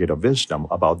core nugget of wisdom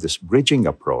about this bridging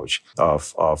approach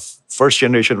of first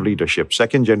generation leadership, second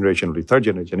second generation, only third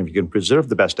generation. If you can preserve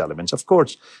the best elements, of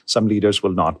course, some leaders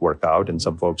will not work out and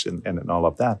some folks and all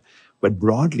of that. But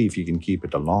broadly, if you can keep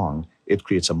it along, it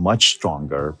creates a much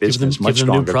stronger business, give them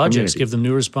stronger new projects, community. give them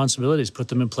new responsibilities, put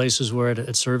them in places where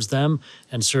it serves them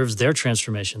and serves their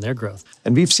transformation, their growth.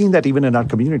 And we've seen that even in our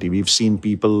community. We've seen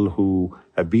people who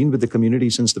have been with the community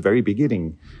since the very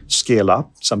beginning scale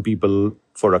up. Some people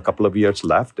for a couple of years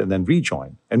left and then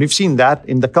rejoin. And we've seen that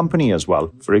in the company as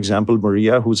well. For example,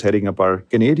 Maria, who's heading up our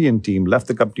Canadian team, left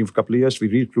the company for a couple of years. We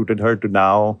recruited her to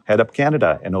now head up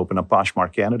Canada and open up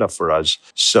Poshmark Canada for us.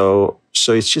 So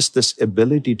it's just this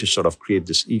ability to sort of create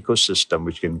this ecosystem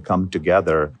which can come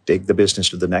together, take the business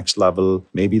to the next level.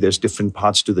 Maybe there's different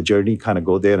parts to the journey, kind of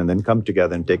go there and then come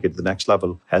together and take it to the next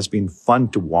level. Has been fun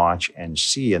to watch and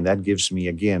see. And that gives me,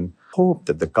 again, hope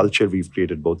that the culture we've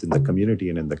created both in the community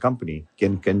and in the company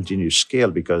can continue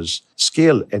to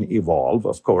scale and evolve,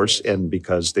 of course, and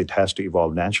because it has to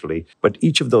evolve naturally. But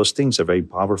each of those things are very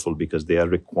powerful because they are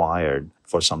required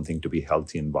for something to be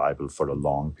healthy and viable for a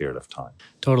long period of time.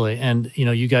 Totally. And,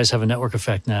 you guys have a network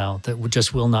effect now that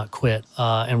just will not quit.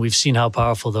 And we've seen how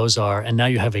powerful those are. And now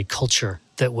you have a culture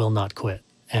that will not quit.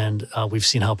 And we've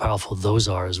seen how powerful those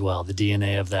are as well, the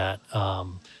DNA of that.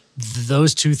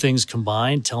 Those two things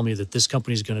combined tell me that this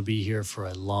company is going to be here for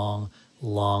a long,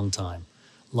 long time,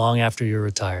 long after you're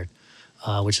retired,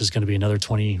 which is going to be another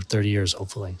 20, 30 years,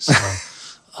 hopefully. So,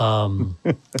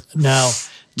 now,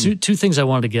 two things I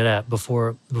wanted to get at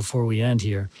before we end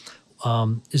here.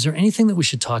 Is there anything that we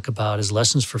should talk about as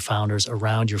lessons for founders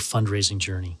around your fundraising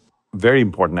journey? Very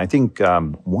important. I think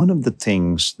one of the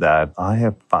things that I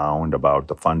have found about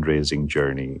the fundraising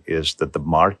journey is that the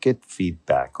market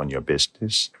feedback on your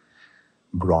business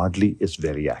broadly is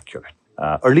very accurate.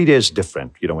 Early days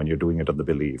different, when you're doing it on the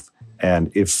belief. And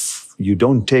if you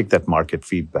don't take that market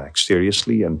feedback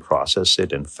seriously and process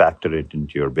it and factor it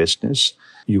into your business,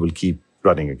 you will keep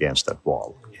running against that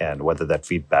wall. And whether that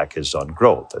feedback is on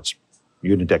growth, that's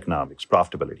unit economics,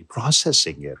 profitability,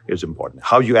 processing it is important.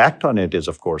 How you act on it is,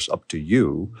 of course, up to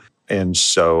you. And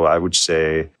so I would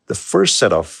say the first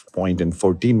set of point in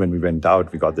 2014, when we went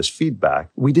out, we got this feedback.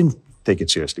 We didn't take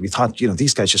it seriously. We thought,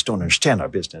 these guys just don't understand our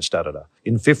business, da-da-da.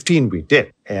 In 2015, we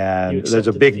did. And there's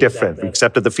a big difference. We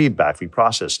accepted the feedback. We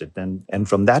processed it. And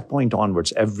from that point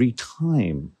onwards, every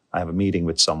time I have a meeting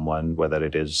with someone, whether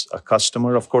it is a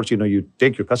customer, of course, you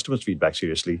take your customer's feedback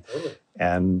seriously. Totally.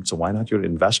 And so why not your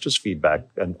investors' feedback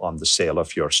on the sale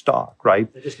of your stock, right?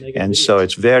 And so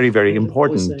it's very, very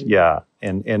important. Yeah.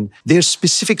 And their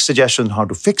specific suggestions on how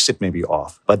to fix it may be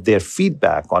off, but their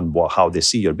feedback on how they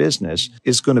see your business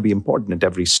is going to be important at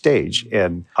every stage.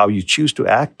 And how you choose to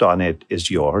act on it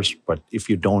is yours. But if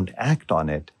you don't act on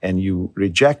it and you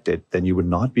reject it, then you would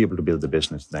not be able to build the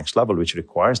business to the next level, which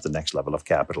requires the next level of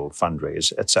capital,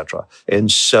 fundraise, et cetera. And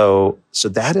so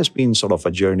that has been sort of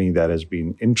a journey that has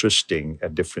been interesting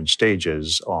at different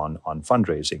stages on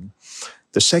fundraising.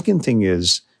 The second thing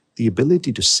is the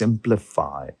ability to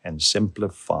simplify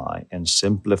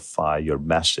your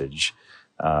message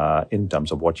in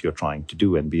terms of what you're trying to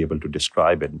do and be able to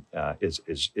describe it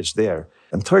is there.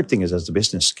 And third thing is as the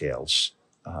business scales,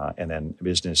 and then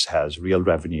business has real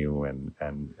revenue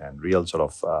and real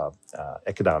sort of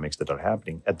economics that are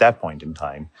happening, at that point in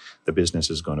time, the business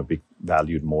is going to be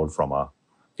valued more from a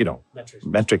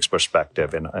metrics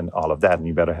perspective and all of that, and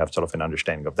you better have sort of an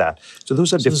understanding of that. So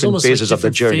those are different phases of the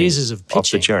journey. Phases of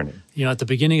pitching. Of the journey. At the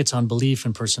beginning, it's on belief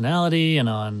and personality, and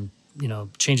on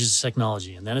changes to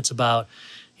technology, and then it's about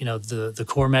the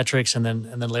core metrics, and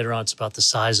then later on it's about the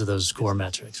size of those core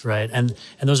metrics, right? And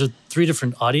those are three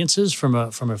different audiences from a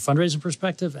fundraising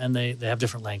perspective, and they have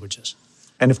different languages.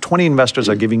 And if 20 investors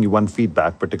are giving you one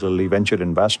feedback, particularly venture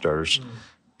investors,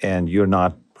 and you're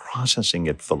not processing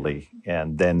it fully,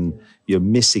 and then you're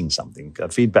missing something.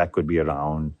 Feedback could be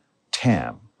around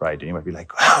TAM, right? And you might be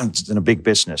like, wow, it's in a big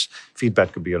business.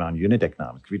 Feedback could be around unit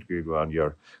economics. Feedback could be around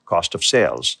your cost of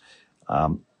sales.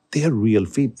 They're real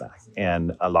feedback.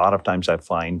 And a lot of times I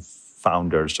find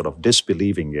founders sort of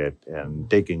disbelieving it and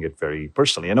taking it very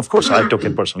personally. And of course, I took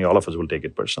it personally. All of us will take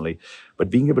it personally. But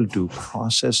being able to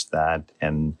process that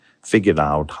and figure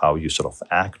out how you sort of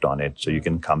act on it so you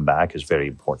can come back is very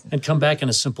important. And come back in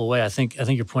a simple way. I think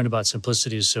your point about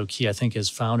simplicity is so key. I think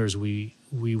as founders, we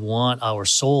want our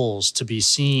souls to be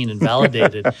seen and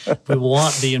validated. We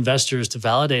want the investors to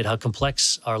validate how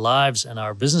complex our lives and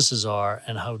our businesses are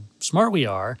and how smart we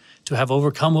are to have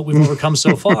overcome what we've overcome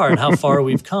so far and how far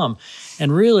we've come.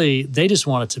 And really, they just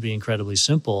want it to be incredibly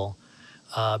simple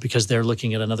because they're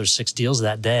looking at another 6 deals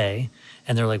that day.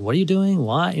 And they're like, what are you doing?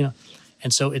 Why?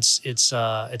 And so it's sort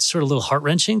of a little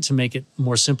heart-wrenching to make it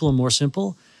more simple and more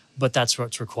simple. but that's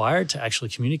what's required to actually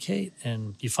communicate.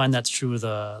 And you find that's true with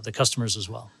the customers as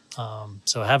well.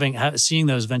 So seeing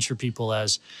those venture people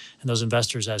and those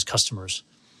investors as customers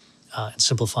and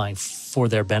simplifying for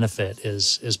their benefit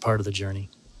is part of the journey.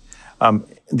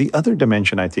 The other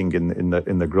dimension, I think, in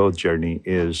the growth journey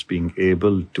is being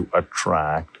able to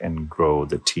attract and grow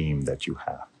the team that you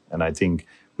have. And I think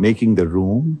making the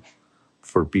room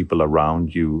for people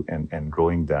around you and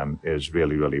growing them is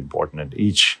really, really important. In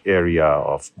each area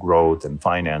of growth and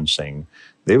financing,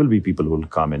 there will be people who will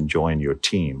come and join your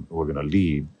team who are going to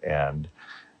lead. And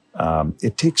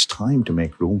it takes time to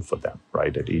make room for them,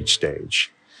 right, at each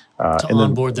stage. To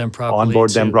onboard them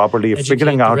properly,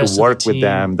 figuring out how to work with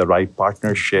them, the right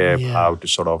partnership, how to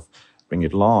sort of bring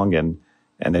it along. And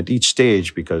at each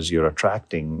stage, because you're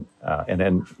attracting, and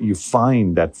then you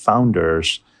find that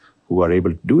founders who are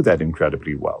able to do that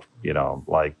incredibly well,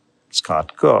 like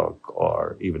Scott Cook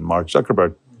or even Mark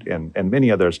Zuckerberg and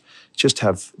many others, just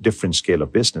have different scale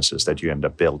of businesses that you end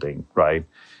up building, right?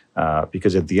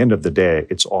 Because at the end of the day,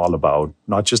 it's all about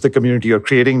not just the community you're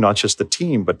creating, not just the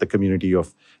team, but the community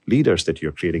of leaders that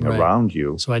you're creating around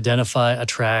you. So identify,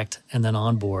 attract, and then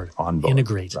onboard.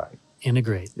 Integrate. Right.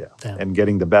 Integrate them. And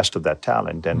getting the best of that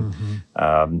talent.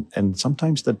 And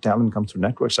sometimes the talent comes through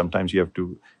networks. Sometimes you have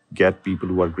to get people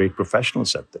who are great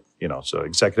professionals at it. So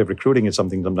executive recruiting is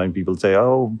something sometimes people say,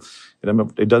 oh,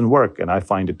 it doesn't work. And I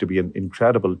find it to be an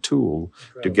incredible tool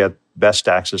to get best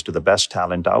access to the best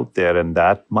talent out there. And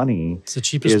that money it's the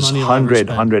cheapest is money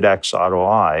 100x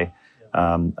ROI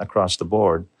across the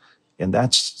board. And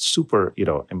that's super,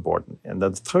 important. And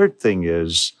the third thing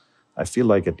is, I feel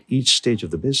like at each stage of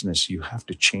the business, you have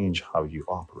to change how you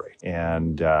operate.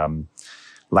 And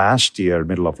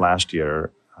middle of last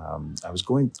year, I was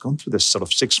going through this sort of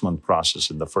 6-month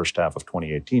process in the first half of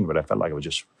 2018, where I felt like I was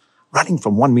just running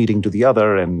from one meeting to the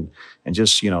other and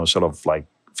just, sort of like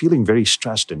feeling very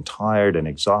stressed and tired and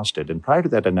exhausted. And prior to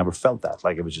that, I never felt that.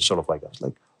 Like it was just sort of like, I was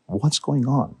like, what's going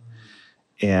on?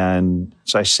 And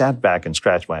so I sat back and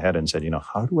scratched my head and said,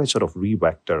 how do I sort of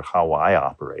re-vector how I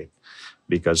operate?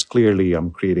 Because clearly I'm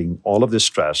creating all of this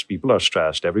stress. People are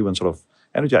stressed. Everyone's sort of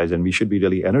energized, and we should be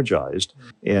really energized.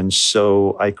 And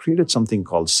so I created something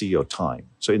called CEO time.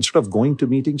 So instead of going to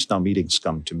meetings, now meetings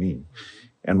come to me.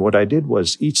 And what I did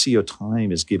was each CEO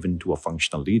time is given to a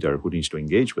functional leader who needs to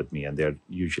engage with me. And they're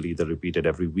usually repeated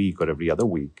every week or every other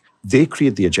week. They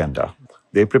create the agenda.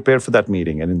 They prepare for that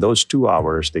meeting. And in those 2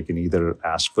 hours, they can either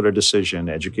ask for a decision,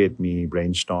 educate me,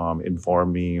 brainstorm,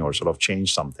 inform me, or sort of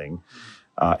change something.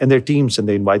 And their teams, and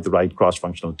they invite the right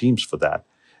cross-functional teams for that.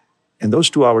 In those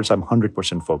 2 hours, I'm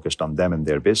 100% focused on them and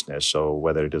their business. So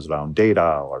whether it is around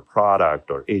data or product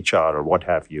or HR or what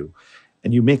have you,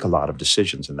 and you make a lot of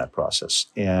decisions in that process.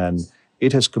 And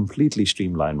it has completely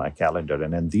streamlined my calendar.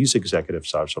 And then these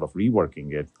executives are sort of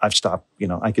reworking it. I've stopped,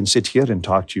 I can sit here and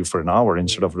talk to you for an hour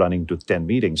instead of running to 10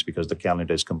 meetings because the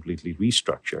calendar is completely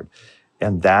restructured.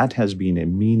 And that has been a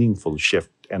meaningful shift.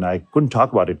 And I couldn't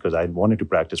talk about it because I wanted to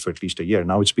practice for at least a year.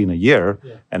 Now it's been a year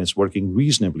and it's working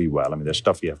reasonably well. I mean, there's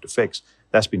stuff you have to fix.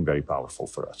 That's been very powerful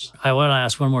for us. I want to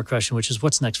ask one more question, which is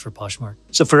what's next for Poshmark?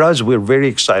 So for us, we're very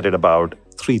excited about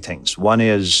 3 things. One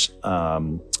is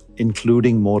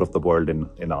including more of the world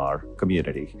in our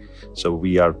community. So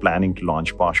we are planning to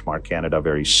launch Poshmark Canada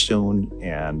very soon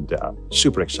and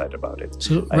super excited about it.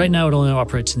 So right now it only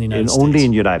operates in the United States? Only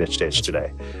in the United States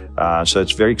today. So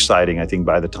it's very exciting. I think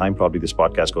by the time probably this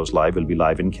podcast goes live, we'll be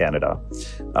live in Canada.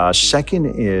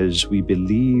 Second is we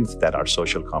believe that our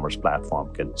social commerce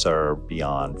platform can serve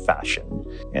beyond fashion.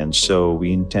 And so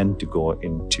we intend to go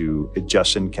into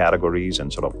adjacent categories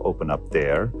and sort of open up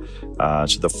there.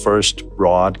 So the first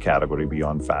broad category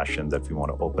beyond fashion that we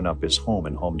want to open up is home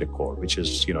and home decor, which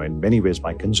is, in many ways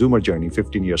my consumer journey,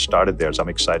 15 years started there. So I'm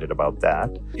excited about that.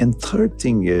 And third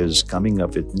thing is coming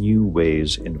up with new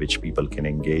ways in which people can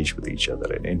engage with each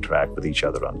other and interact with each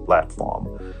other on the platform.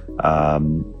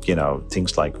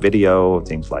 Things like video,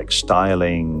 things like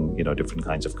styling, different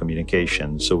kinds of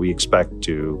communication. So we expect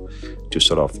to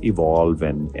sort of evolve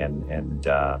and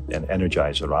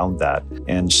energize around that.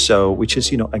 And so, which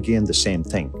is, again, the same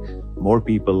thing. More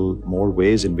people, more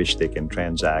ways in which they can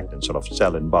transact and sort of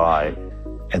sell and buy,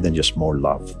 and then just more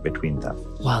love between them.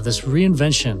 Wow, this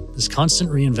reinvention, this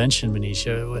constant reinvention, Manish,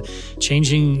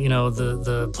 changing,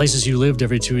 the places you lived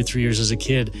every 2 or 3 years as a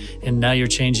kid, and now you're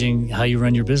changing how you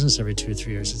run your business every 2 or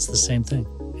 3 years. It's the same thing.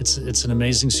 It's an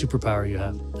amazing superpower you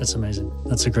have. That's amazing.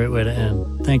 That's a great way to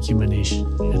end. Thank you, Manish.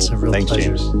 It's a real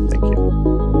pleasure. Thanks, James. Thank you.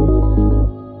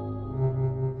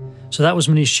 So that was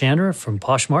Manish Chandra from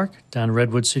Poshmark down in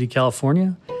Redwood City,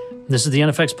 California. This is the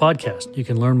NFX podcast. You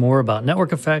can learn more about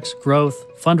network effects, growth,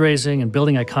 fundraising, and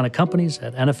building iconic companies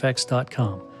at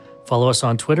nfx.com. Follow us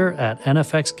on Twitter at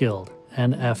NFX Guild,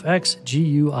 NFX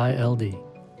Guild.